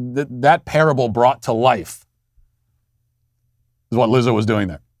 That parable brought to life is what Lizzo was doing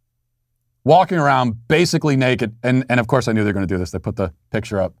there. Walking around basically naked. And of course I knew they were going to do this. They put the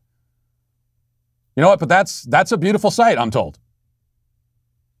picture up. You know what? But that's a beautiful sight, I'm told.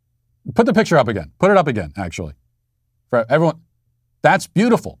 Put the picture up again. Put it up again, actually. For everyone. That's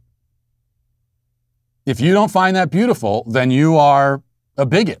beautiful. If you don't find that beautiful, then you are a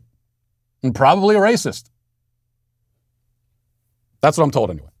bigot and probably a racist. That's what I'm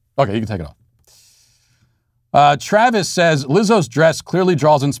told anyway. Okay, you can take it off. Travis says, Lizzo's dress clearly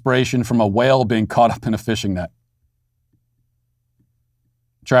draws inspiration from a whale being caught up in a fishing net.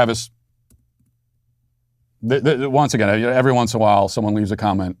 Travis, once again, every once in a while, someone leaves a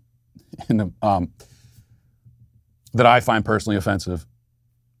comment in the, that I find personally offensive.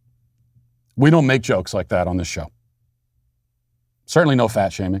 We don't make jokes like that on this show. Certainly no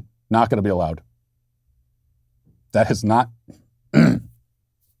fat shaming. Not going to be allowed. That is not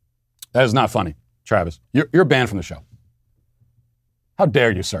funny, Travis. You're banned from the show. How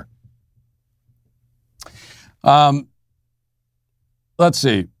dare you, sir? Let's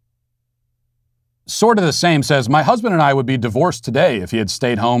see. Sort of the same says, my husband and I would be divorced today if he had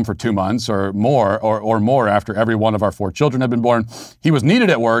stayed home for 2 months or more after every one of our 4 children had been born. He was needed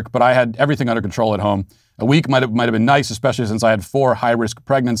at work, but I had everything under control at home. A week might have been nice, especially since I had 4 high-risk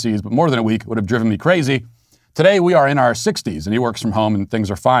pregnancies, but more than a week would have driven me crazy. Today, we are in our 60s, and he works from home, and things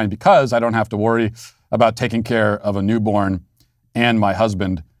are fine because I don't have to worry about taking care of a newborn and my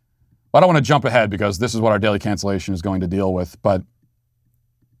husband. But I don't want to jump ahead because this is what our daily cancellation is going to deal with. But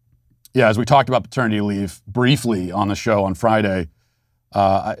yeah, as we talked about paternity leave briefly on the show on Friday,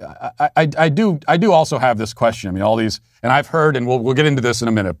 I do also have this question. I mean, all these, and I've heard, and we'll get into this in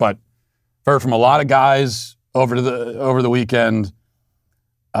a minute, but I've heard from a lot of guys over the weekend,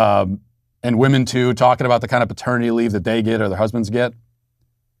 and women too, talking about the kind of paternity leave that they get or their husbands get.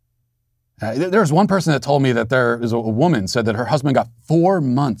 There's one person that told me that there is a woman said that her husband got 4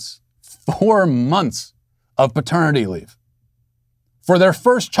 months of paternity leave for their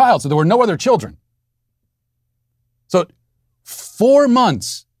first child. So there were no other children. So 4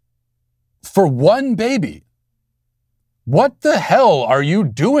 months for one baby. What the hell are you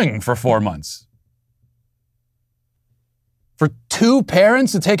doing for 4 months? For 2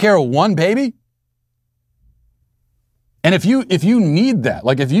 parents to take care of one baby? And if you need that,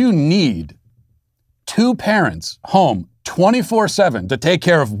 like if you need 2 parents home 24/7 to take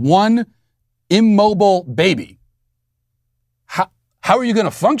care of one immobile baby, how are you going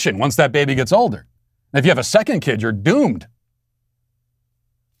to function once that baby gets older? And if you have a second kid, you're doomed.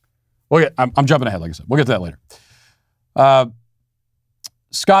 I'm jumping ahead, like I said. We'll get to that later.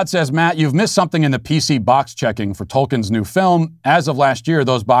 Scott says, Matt, you've missed something in the PC box checking for Tolkien's new film. As of last year,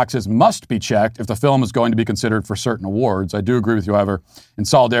 those boxes must be checked if the film is going to be considered for certain awards. I do agree with you, however. In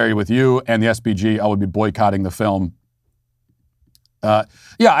solidarity with you and the SBG, I would be boycotting the film. I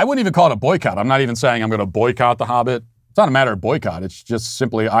wouldn't even call it a boycott. I'm not even saying I'm going to boycott The Hobbit. It's not a matter of boycott. It's just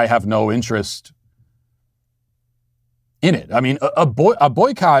simply I have no interest in it. I mean, a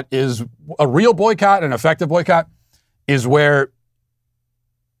boycott is a real boycott, an effective boycott is where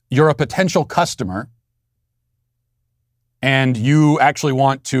you're a potential customer and you actually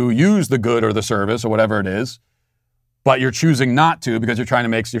want to use the good or the service or whatever it is, but you're choosing not to because you're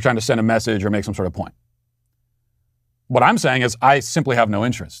trying to send a message or make some sort of point. What I'm saying is I simply have no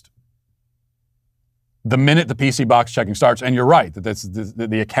interest. The minute the PC box checking starts, and you're right, that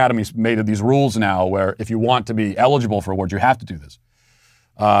the Academy's made these rules now where if you want to be eligible for awards, you have to do this,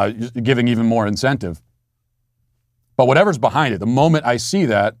 giving even more incentive. But whatever's behind it, the moment I see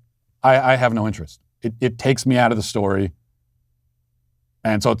that, I have no interest. It takes me out of the story.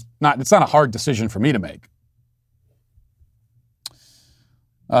 And so it's not a hard decision for me to make.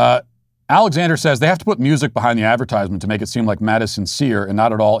 Alexander says they have to put music behind the advertisement to make it seem like Matt is sincere and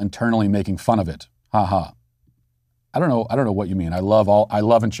not at all internally making fun of it. Ha ha. I don't know what you mean. I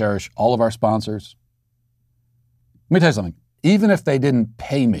love and cherish all of our sponsors. Let me tell you something. Even if they didn't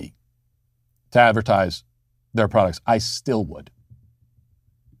pay me to advertise their products, I still would.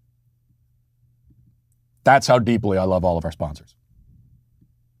 That's how deeply I love all of our sponsors.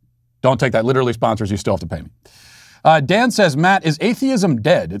 Don't take that literally, sponsors, you still have to pay me. Dan says, Matt, is atheism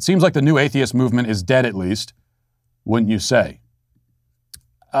dead? It seems like the new atheist movement is dead, at least. Wouldn't you say?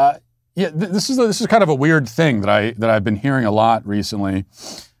 This is kind of a weird thing that I've been hearing a lot recently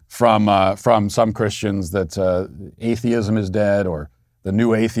from some Christians that atheism is dead or the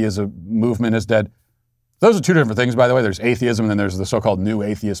new atheism movement is dead. Those are two different things, by the way. There's atheism and then there's the so-called new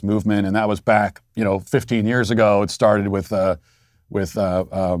atheist movement, and that was back 15 years ago. It started with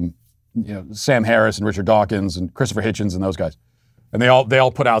Sam Harris and Richard Dawkins and Christopher Hitchens and those guys. And they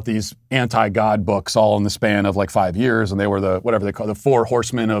all put out these anti-God books all in the span of like 5 years, and they were the four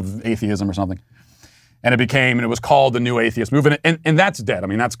horsemen of atheism or something. And it was called the New Atheist Movement, and that's dead. I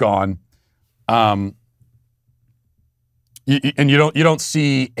mean, that's gone. And you don't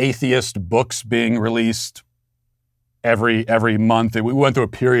see atheist books being released every month. We went through a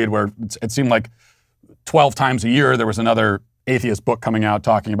period where it seemed like 12 times a year there was another atheist book coming out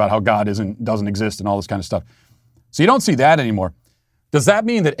talking about how God doesn't exist and all this kind of stuff. So you don't see that anymore. Does that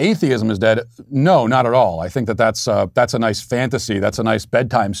mean that atheism is dead? No, not at all. I think that's a nice fantasy. That's a nice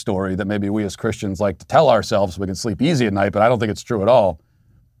bedtime story that maybe we as Christians like to tell ourselves so we can sleep easy at night, but I don't think it's true at all.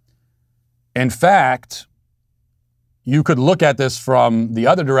 In fact, you could look at this from the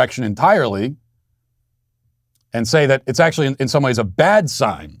other direction entirely and say that it's actually in some ways a bad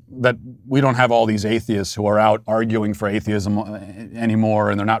sign that we don't have all these atheists who are out arguing for atheism anymore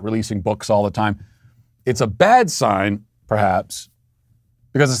and they're not releasing books all the time. It's a bad sign, perhaps,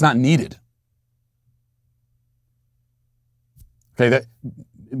 because it's not needed. Okay, that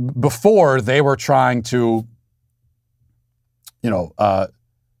before they were trying to,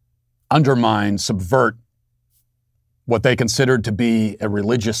 undermine, subvert what they considered to be a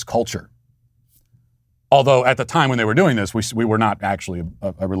religious culture. Although at the time when they were doing this, we were not actually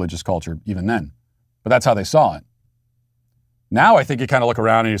a religious culture even then. But that's how they saw it. Now I think you kind of look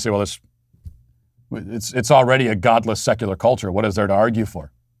around and you say, well, it's already a godless secular culture. What is there to argue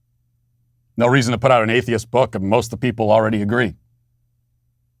for? No reason to put out an atheist book, and most of the people already agree.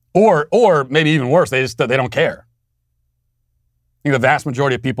 Or maybe even worse, they don't care. I think the vast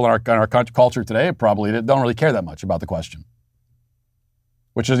majority of people in our culture today probably don't really care that much about the question,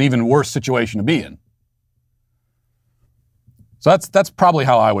 which is an even worse situation to be in. So that's probably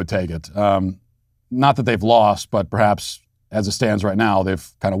how I would take it. Not that they've lost, but perhaps as it stands right now, they've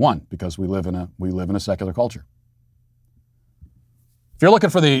kind of won because we live in a secular culture. If you're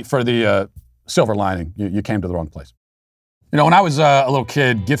looking for the silver lining, you came to the wrong place. When I was a little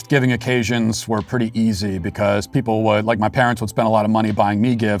kid, gift-giving occasions were pretty easy because people my parents would spend a lot of money buying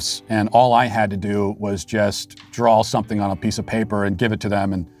me gifts, and all I had to do was just draw something on a piece of paper and give it to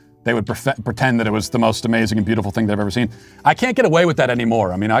them, and they would pretend that it was the most amazing and beautiful thing they've ever seen. I can't get away with that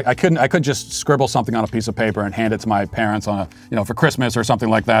anymore. I mean, I couldn't just scribble something on a piece of paper and hand it to my parents for Christmas or something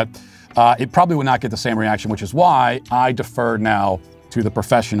like that. It probably would not get the same reaction, which is why I defer now to the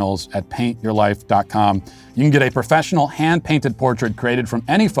professionals at paintyourlife.com. You can get a professional hand-painted portrait created from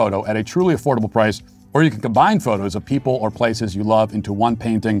any photo at a truly affordable price, or you can combine photos of people or places you love into one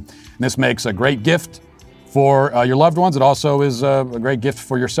painting. And this makes a great gift for your loved ones. It also is a great gift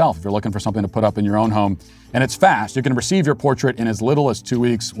for yourself if you're looking for something to put up in your own home. And it's fast. You can receive your portrait in as little as 2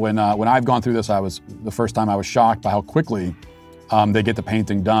 weeks. When I've gone through this, the first time I was shocked by how quickly they get the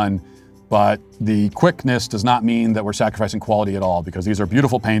painting done. But the quickness does not mean that we're sacrificing quality at all, because these are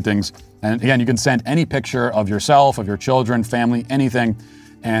beautiful paintings. And again, you can send any picture of yourself, of your children, family, anything,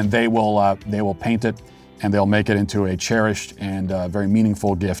 and they will paint it, and they'll make it into a cherished and very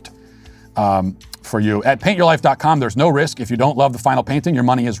meaningful gift for you. At paintyourlife.com, there's no risk. If you don't love the final painting, your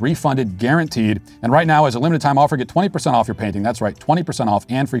money is refunded, guaranteed. And right now, as a limited time offer, get 20% off your painting. That's right, 20% off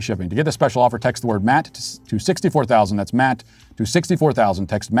and free shipping. To get this special offer, text the word Matt to 64,000. That's Matt to 64,000.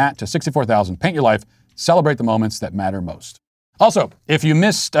 Text Matt to 64,000. Paint your life. Celebrate the moments that matter most. Also, if you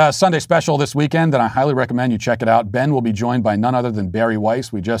missed Sunday Special this weekend, then I highly recommend you check it out. Ben will be joined by none other than Barry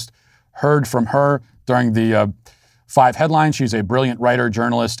Weiss. We just heard from her during the 5 headlines. She's a brilliant writer,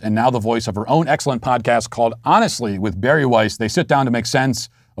 journalist, and now the voice of her own excellent podcast called Honestly with Barry Weiss. They sit down to make sense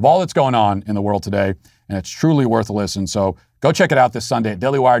of all that's going on in the world today, and it's truly worth a listen. So go check it out this Sunday at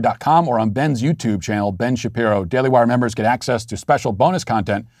dailywire.com or on Ben's YouTube channel, Ben Shapiro. Daily Wire members get access to special bonus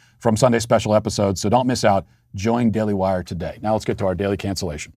content from Sunday Special episodes, so don't miss out. Join Daily Wire today. Now let's get to our daily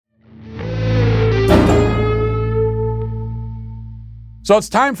cancellation. So it's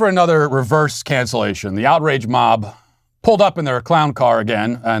time for another reverse cancellation. The outrage mob pulled up in their clown car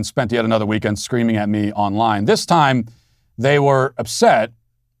again and spent yet another weekend screaming at me online. This time, they were upset,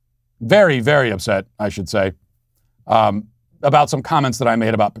 very, very upset, I should say, about some comments that I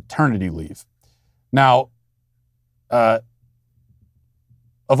made about paternity leave. Now, of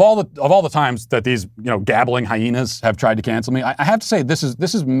all the times that these gabbling hyenas have tried to cancel me, I have to say this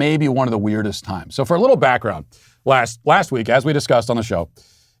is maybe one of the weirdest times. So for a little background, last week, as we discussed on the show,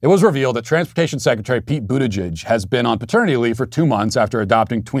 it was revealed that Transportation Secretary Pete Buttigieg has been on paternity leave for 2 months after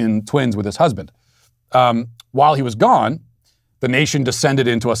adopting twins with his husband. While he was gone, the nation descended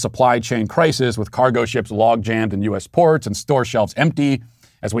into a supply chain crisis with cargo ships log-jammed in U.S. ports and store shelves empty.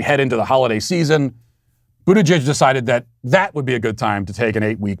 As we head into the holiday season, Buttigieg decided that would be a good time to take an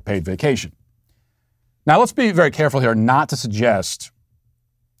 8-week paid vacation. Now, let's be very careful here not to suggest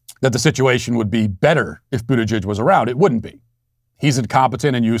that the situation would be better if Buttigieg was around. It wouldn't be. He's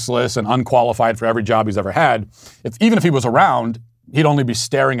incompetent and useless and unqualified for every job he's ever had. Even if he was around, he'd only be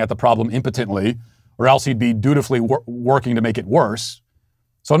staring at the problem impotently, or else he'd be dutifully working to make it worse.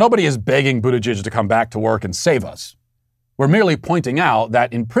 So nobody is begging Buttigieg to come back to work and save us. We're merely pointing out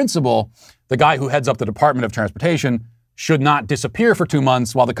that, in principle, the guy who heads up the Department of Transportation should not disappear for 2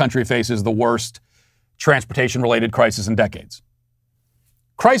 months while the country faces the worst transportation-related crisis in decades.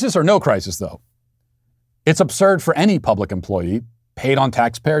 Crisis or no crisis, though, it's absurd for any public employee paid on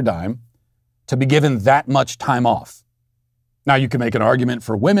taxpayer dime to be given that much time off. Now, you can make an argument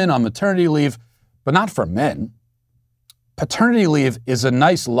for women on maternity leave, but not for men. Paternity leave is a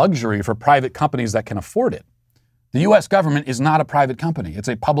nice luxury for private companies that can afford it. The U.S. government is not a private company. It's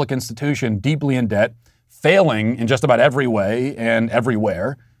a public institution deeply in debt, failing in just about every way and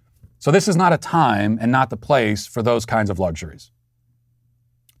everywhere. So this is not a time and not the place for those kinds of luxuries.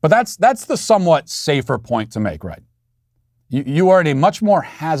 But that's the somewhat safer point to make, right? You are in a much more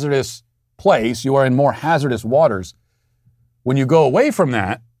hazardous place. You are in more hazardous waters when you go away from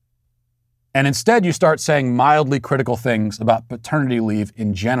that, and instead you start saying mildly critical things about paternity leave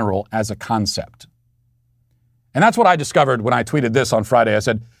in general as a concept. And that's what I discovered when I tweeted this on Friday. I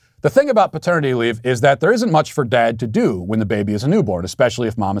said, the thing about paternity leave is that there isn't much for dad to do when the baby is a newborn, especially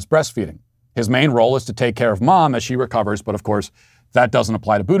if mom is breastfeeding. His main role is to take care of mom as she recovers, but of course, that doesn't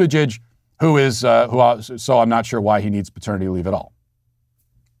apply to Buttigieg, so I'm not sure why he needs paternity leave at all.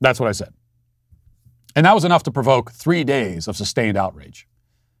 That's what I said. And that was enough to provoke 3 days of sustained outrage.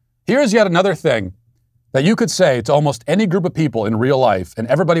 Here's yet another thing that you could say to almost any group of people in real life, and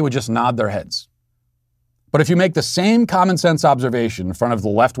everybody would just nod their heads. But if you make the same common sense observation in front of the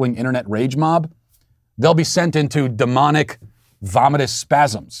left-wing internet rage mob, they'll be sent into demonic, vomitous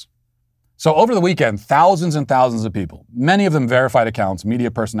spasms. So over the weekend, thousands and thousands of people, many of them verified accounts,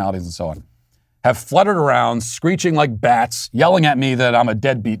 media personalities and so on, have fluttered around, screeching like bats, yelling at me that I'm a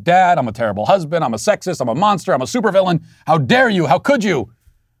deadbeat dad, I'm a terrible husband, I'm a sexist, I'm a monster, I'm a supervillain. How dare you? How could you?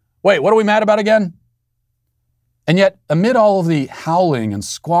 Wait, what are we mad about again? And yet, amid all of the howling and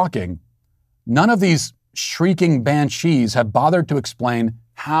squawking, none of these shrieking banshees have bothered to explain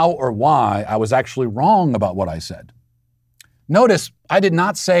how or why I was actually wrong about what I said. Notice, I did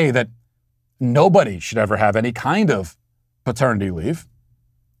not say that nobody should ever have any kind of paternity leave.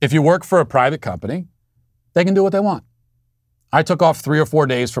 If you work for a private company, they can do what they want. I took off 3 or 4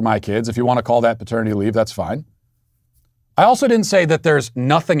 days for my kids. If you want to call that paternity leave, that's fine. I also didn't say that there's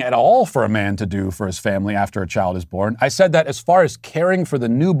nothing at all for a man to do for his family after a child is born. I said that as far as caring for the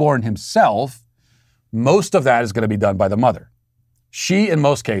newborn himself, most of that is going to be done by the mother. She, in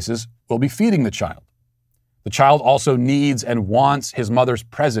most cases, will be feeding the child. The child also needs and wants his mother's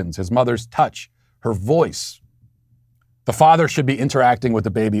presence, his mother's touch, her voice. The father should be interacting with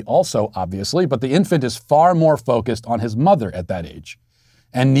the baby also, obviously, but the infant is far more focused on his mother at that age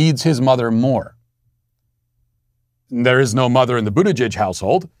and needs his mother more. There is no mother in the Buttigieg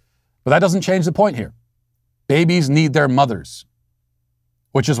household, but that doesn't change the point here. Babies need their mothers,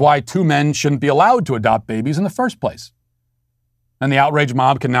 which is why two men shouldn't be allowed to adopt babies in the first place. And the outrage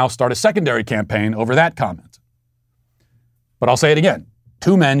mob can now start a secondary campaign over that comment. But I'll say it again.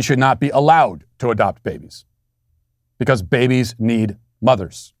 Two men should not be allowed to adopt babies because babies need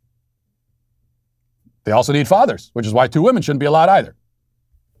mothers. They also need fathers, which is why two women shouldn't be allowed either.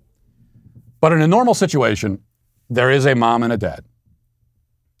 But in a normal situation, there is a mom and a dad.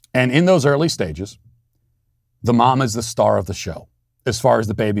 And in those early stages, the mom is the star of the show as far as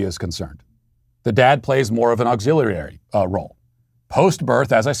the baby is concerned. The dad plays more of an auxiliary role.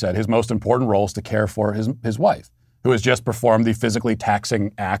 Post-birth, as I said, his most important role is to care for his wife, who has just performed the physically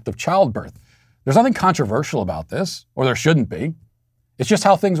taxing act of childbirth. There's nothing controversial about this, or there shouldn't be. It's just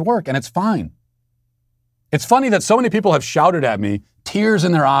how things work, and it's fine. It's funny that so many people have shouted at me, tears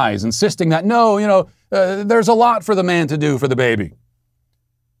in their eyes, insisting that, no, there's a lot for the man to do for the baby.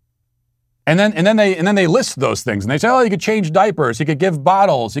 And then they list those things, and they say, oh, he could change diapers, he could give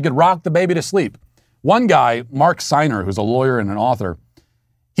bottles, he could rock the baby to sleep. One guy, Mark Seiner, who's a lawyer and an author,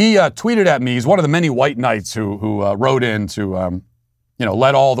 he tweeted at me. He's one of the many white knights who wrote in to,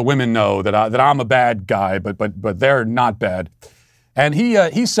 let all the women know that I'm a bad guy, but they're not bad. And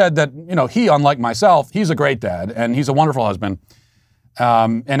he said that, he, unlike myself, he's a great dad and he's a wonderful husband.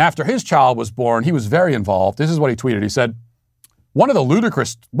 And after his child was born, he was very involved. This is what he tweeted. He said, one of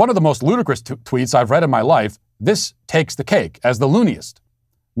the most ludicrous tweets I've read in my life. This takes the cake as the looniest.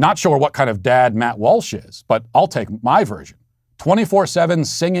 Not sure what kind of dad Matt Walsh is, but I'll take my version. 24/7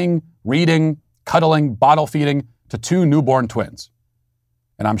 singing, reading, cuddling, bottle feeding to two newborn twins.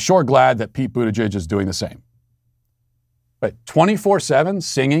 And I'm sure glad that Pete Buttigieg is doing the same. But 24/7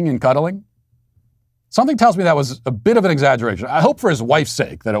 singing and cuddling? Something tells me that was a bit of an exaggeration. I hope for his wife's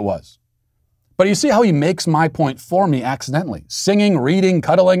sake that it was. But you see how he makes my point for me accidentally. Singing, reading,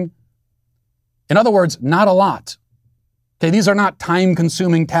 cuddling. In other words, not a lot. Okay, these are not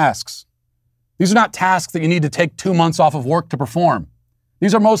time-consuming tasks. These are not tasks that you need to take 2 months off of work to perform.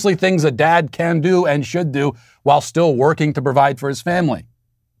 These are mostly things a dad can do and should do while still working to provide for his family.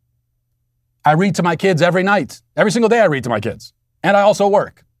 I read to my kids every night. Every single day I read to my kids. And I also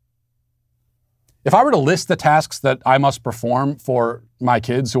work. If I were to list the tasks that I must perform for my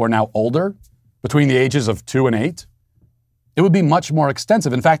kids who are now older, between the ages of 2 and 8, it would be much more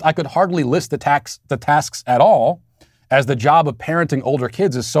extensive. In fact, I could hardly list the tasks at all, as the job of parenting older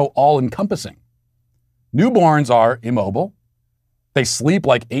kids is so all-encompassing. Newborns are immobile. They sleep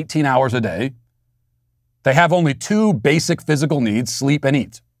like 18 hours a day. They have only 2 basic physical needs, sleep and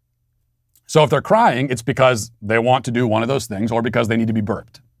eat. So if they're crying, it's because they want to do one of those things or because they need to be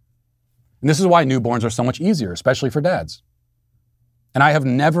burped. And this is why newborns are so much easier, especially for dads. And I have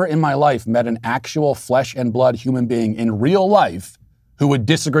never in my life met an actual flesh and blood human being in real life who would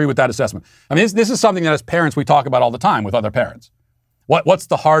disagree with that assessment. I mean, this is something that as parents we talk about all the time with other parents. What's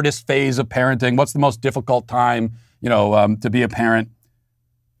the hardest phase of parenting? What's the most difficult time, to be a parent?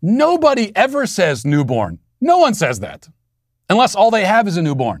 Nobody ever says newborn. No one says that, unless all they have is a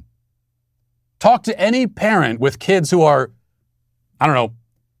newborn. Talk to any parent with kids who are,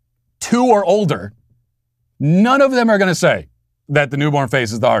 2 or older. None of them are going to say that the newborn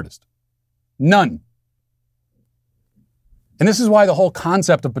phase is the hardest. None. And this is why the whole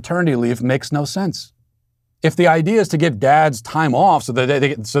concept of paternity leave makes no sense. If the idea is to give dads time off so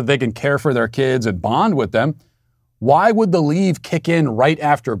that they can care for their kids and bond with them, why would the leave kick in right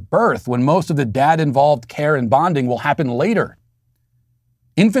after birth when most of the dad-involved care and bonding will happen later?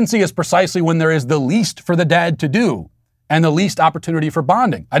 Infancy is precisely when there is the least for the dad to do and the least opportunity for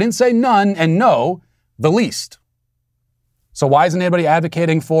bonding. I didn't say none and no, the least. So why isn't anybody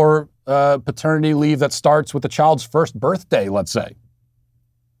advocating for paternity leave that starts with the child's first birthday, let's say?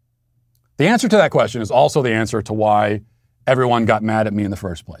 The answer to that question is also the answer to why everyone got mad at me in the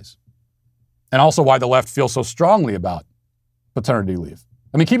first place. And also why the left feels so strongly about paternity leave.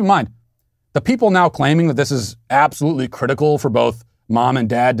 I mean, keep in mind, the people now claiming that this is absolutely critical for both mom and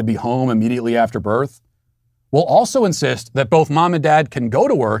dad to be home immediately after birth will also insist that both mom and dad can go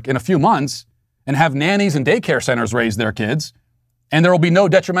to work in a few months and have nannies and daycare centers raise their kids, and there will be no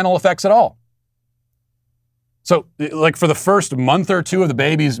detrimental effects at all. So, like, for the first month or two of the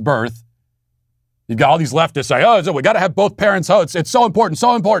baby's birth, you've got all these leftists say, oh, so we got to have both parents. Oh, it's so important,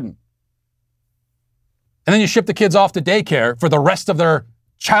 so important. And then you ship the kids off to daycare for the rest of their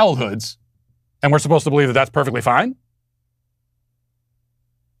childhoods, and we're supposed to believe that that's perfectly fine?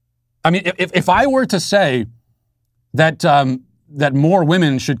 I mean, if I were to say that that more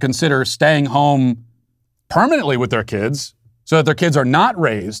women should consider staying home permanently with their kids so that their kids are not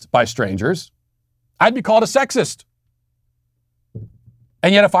raised by strangers, I'd be called a sexist.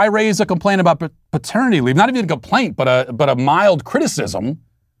 And yet if I raise a complaint about paternity leave, not even a complaint, but a mild criticism,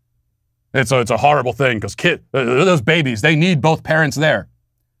 it's a horrible thing because those babies, they need both parents there.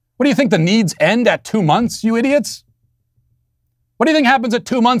 What do you think, the needs end at 2 months, you idiots? What do you think happens at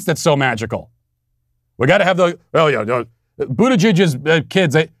 2 months that's so magical? We got to have Buttigieg's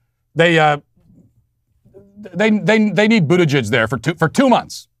kids, they need Buttigieg there for 2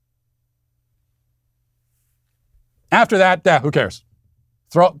 months. After that, who cares?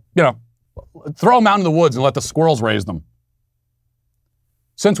 Throw them out in the woods and let the squirrels raise them.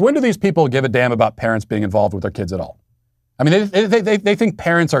 Since when do these people give a damn about parents being involved with their kids at all? I mean, they think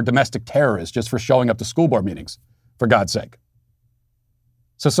parents are domestic terrorists just for showing up to school board meetings, for God's sake.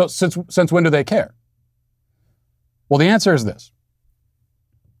 So since when do they care? Well, the answer is this.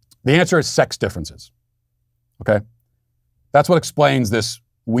 The answer is sex differences. Okay? That's what explains this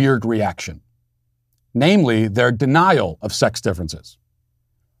weird reaction. Namely, their denial of sex differences.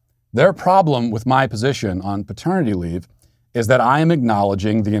 Their problem with my position on paternity leave is that I am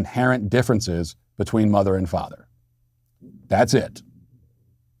acknowledging the inherent differences between mother and father. That's it.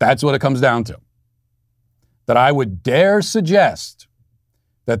 That's what it comes down to. That I would dare suggest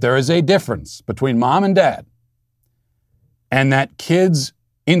that there is a difference between mom and dad, and that kids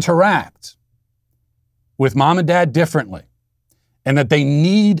interact with mom and dad differently, and that they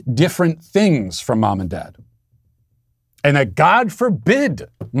need different things from mom and dad. And that, God forbid,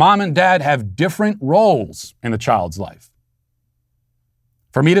 mom and dad have different roles in a child's life.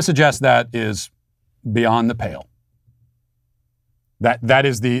 For me to suggest that is beyond the pale. That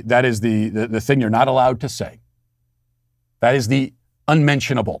is the thing you're not allowed to say. That is the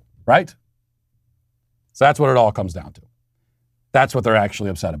unmentionable, right? So that's what it all comes down to. That's what they're actually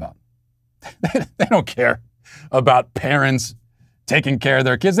upset about. They don't care about parents taking care of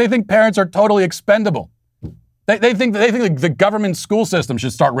their kids. They think parents are totally expendable. They think the government school system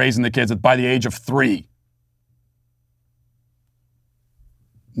should start raising the kids by the age of 3.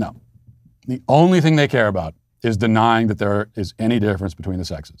 No. The only thing they care about is denying that there is any difference between the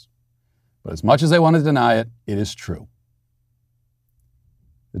sexes. But as much as they want to deny it, it is true.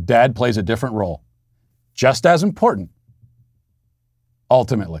 The dad plays a different role, just as important,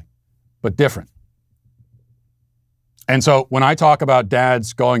 ultimately, but different. And so when I talk about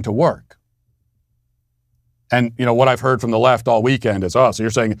dads going to work, and what I've heard from the left all weekend is, so you're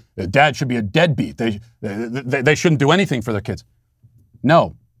saying that dad should be a deadbeat. They shouldn't do anything for their kids.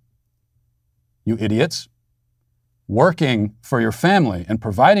 No, you idiots. Working for your family and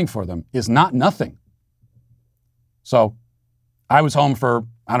providing for them is not nothing. So I was home for,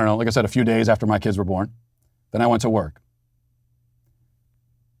 like I said, a few days after my kids were born. Then I went to work.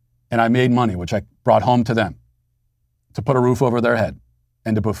 And I made money, which I brought home to them to put a roof over their head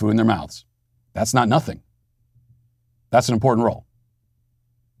and to put food in their mouths. That's not nothing. That's an important role.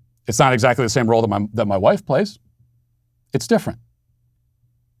 It's not exactly the same role that my wife plays. It's different.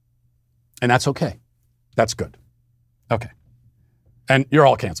 And that's okay. That's good. Okay. And you're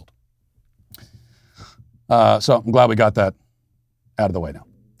all canceled. So I'm glad we got that out of the way now.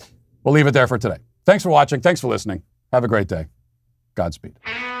 We'll leave it there for today. Thanks for watching. Thanks for listening. Have a great day. Godspeed.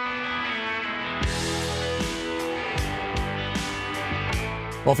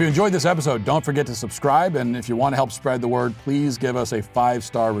 Well, if you enjoyed this episode, don't forget to subscribe. And if you want to help spread the word, please give us a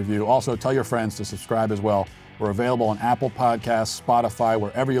 5-star review. Also, tell your friends to subscribe as well. We're available on Apple Podcasts, Spotify,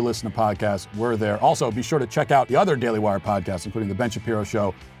 wherever you listen to podcasts, we're there. Also, be sure to check out the other Daily Wire podcasts, including The Ben Shapiro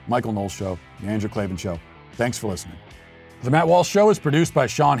Show, Michael Knowles Show, The Andrew Klavan Show. Thanks for listening. The Matt Walsh Show is produced by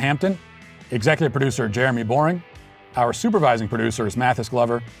Sean Hampton, executive producer Jeremy Boring. Our supervising producer is Mathis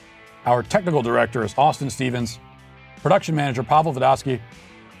Glover. Our technical director is Austin Stevens. Production manager Pavel Vodosky.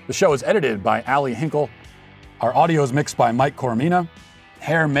 The show is edited by Ali Hinkle. Our audio is mixed by Mike Coromina.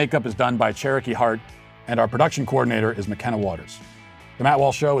 Hair and makeup is done by Cherokee Hart. And our production coordinator is McKenna Waters. The Matt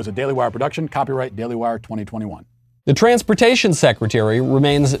Walsh Show is a Daily Wire production, copyright Daily Wire 2021. The Transportation Secretary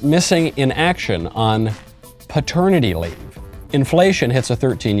remains missing in action on paternity leave. Inflation hits a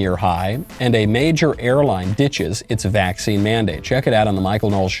 13-year high, and a major airline ditches its vaccine mandate. Check it out on The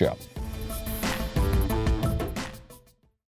Michael Knowles Show.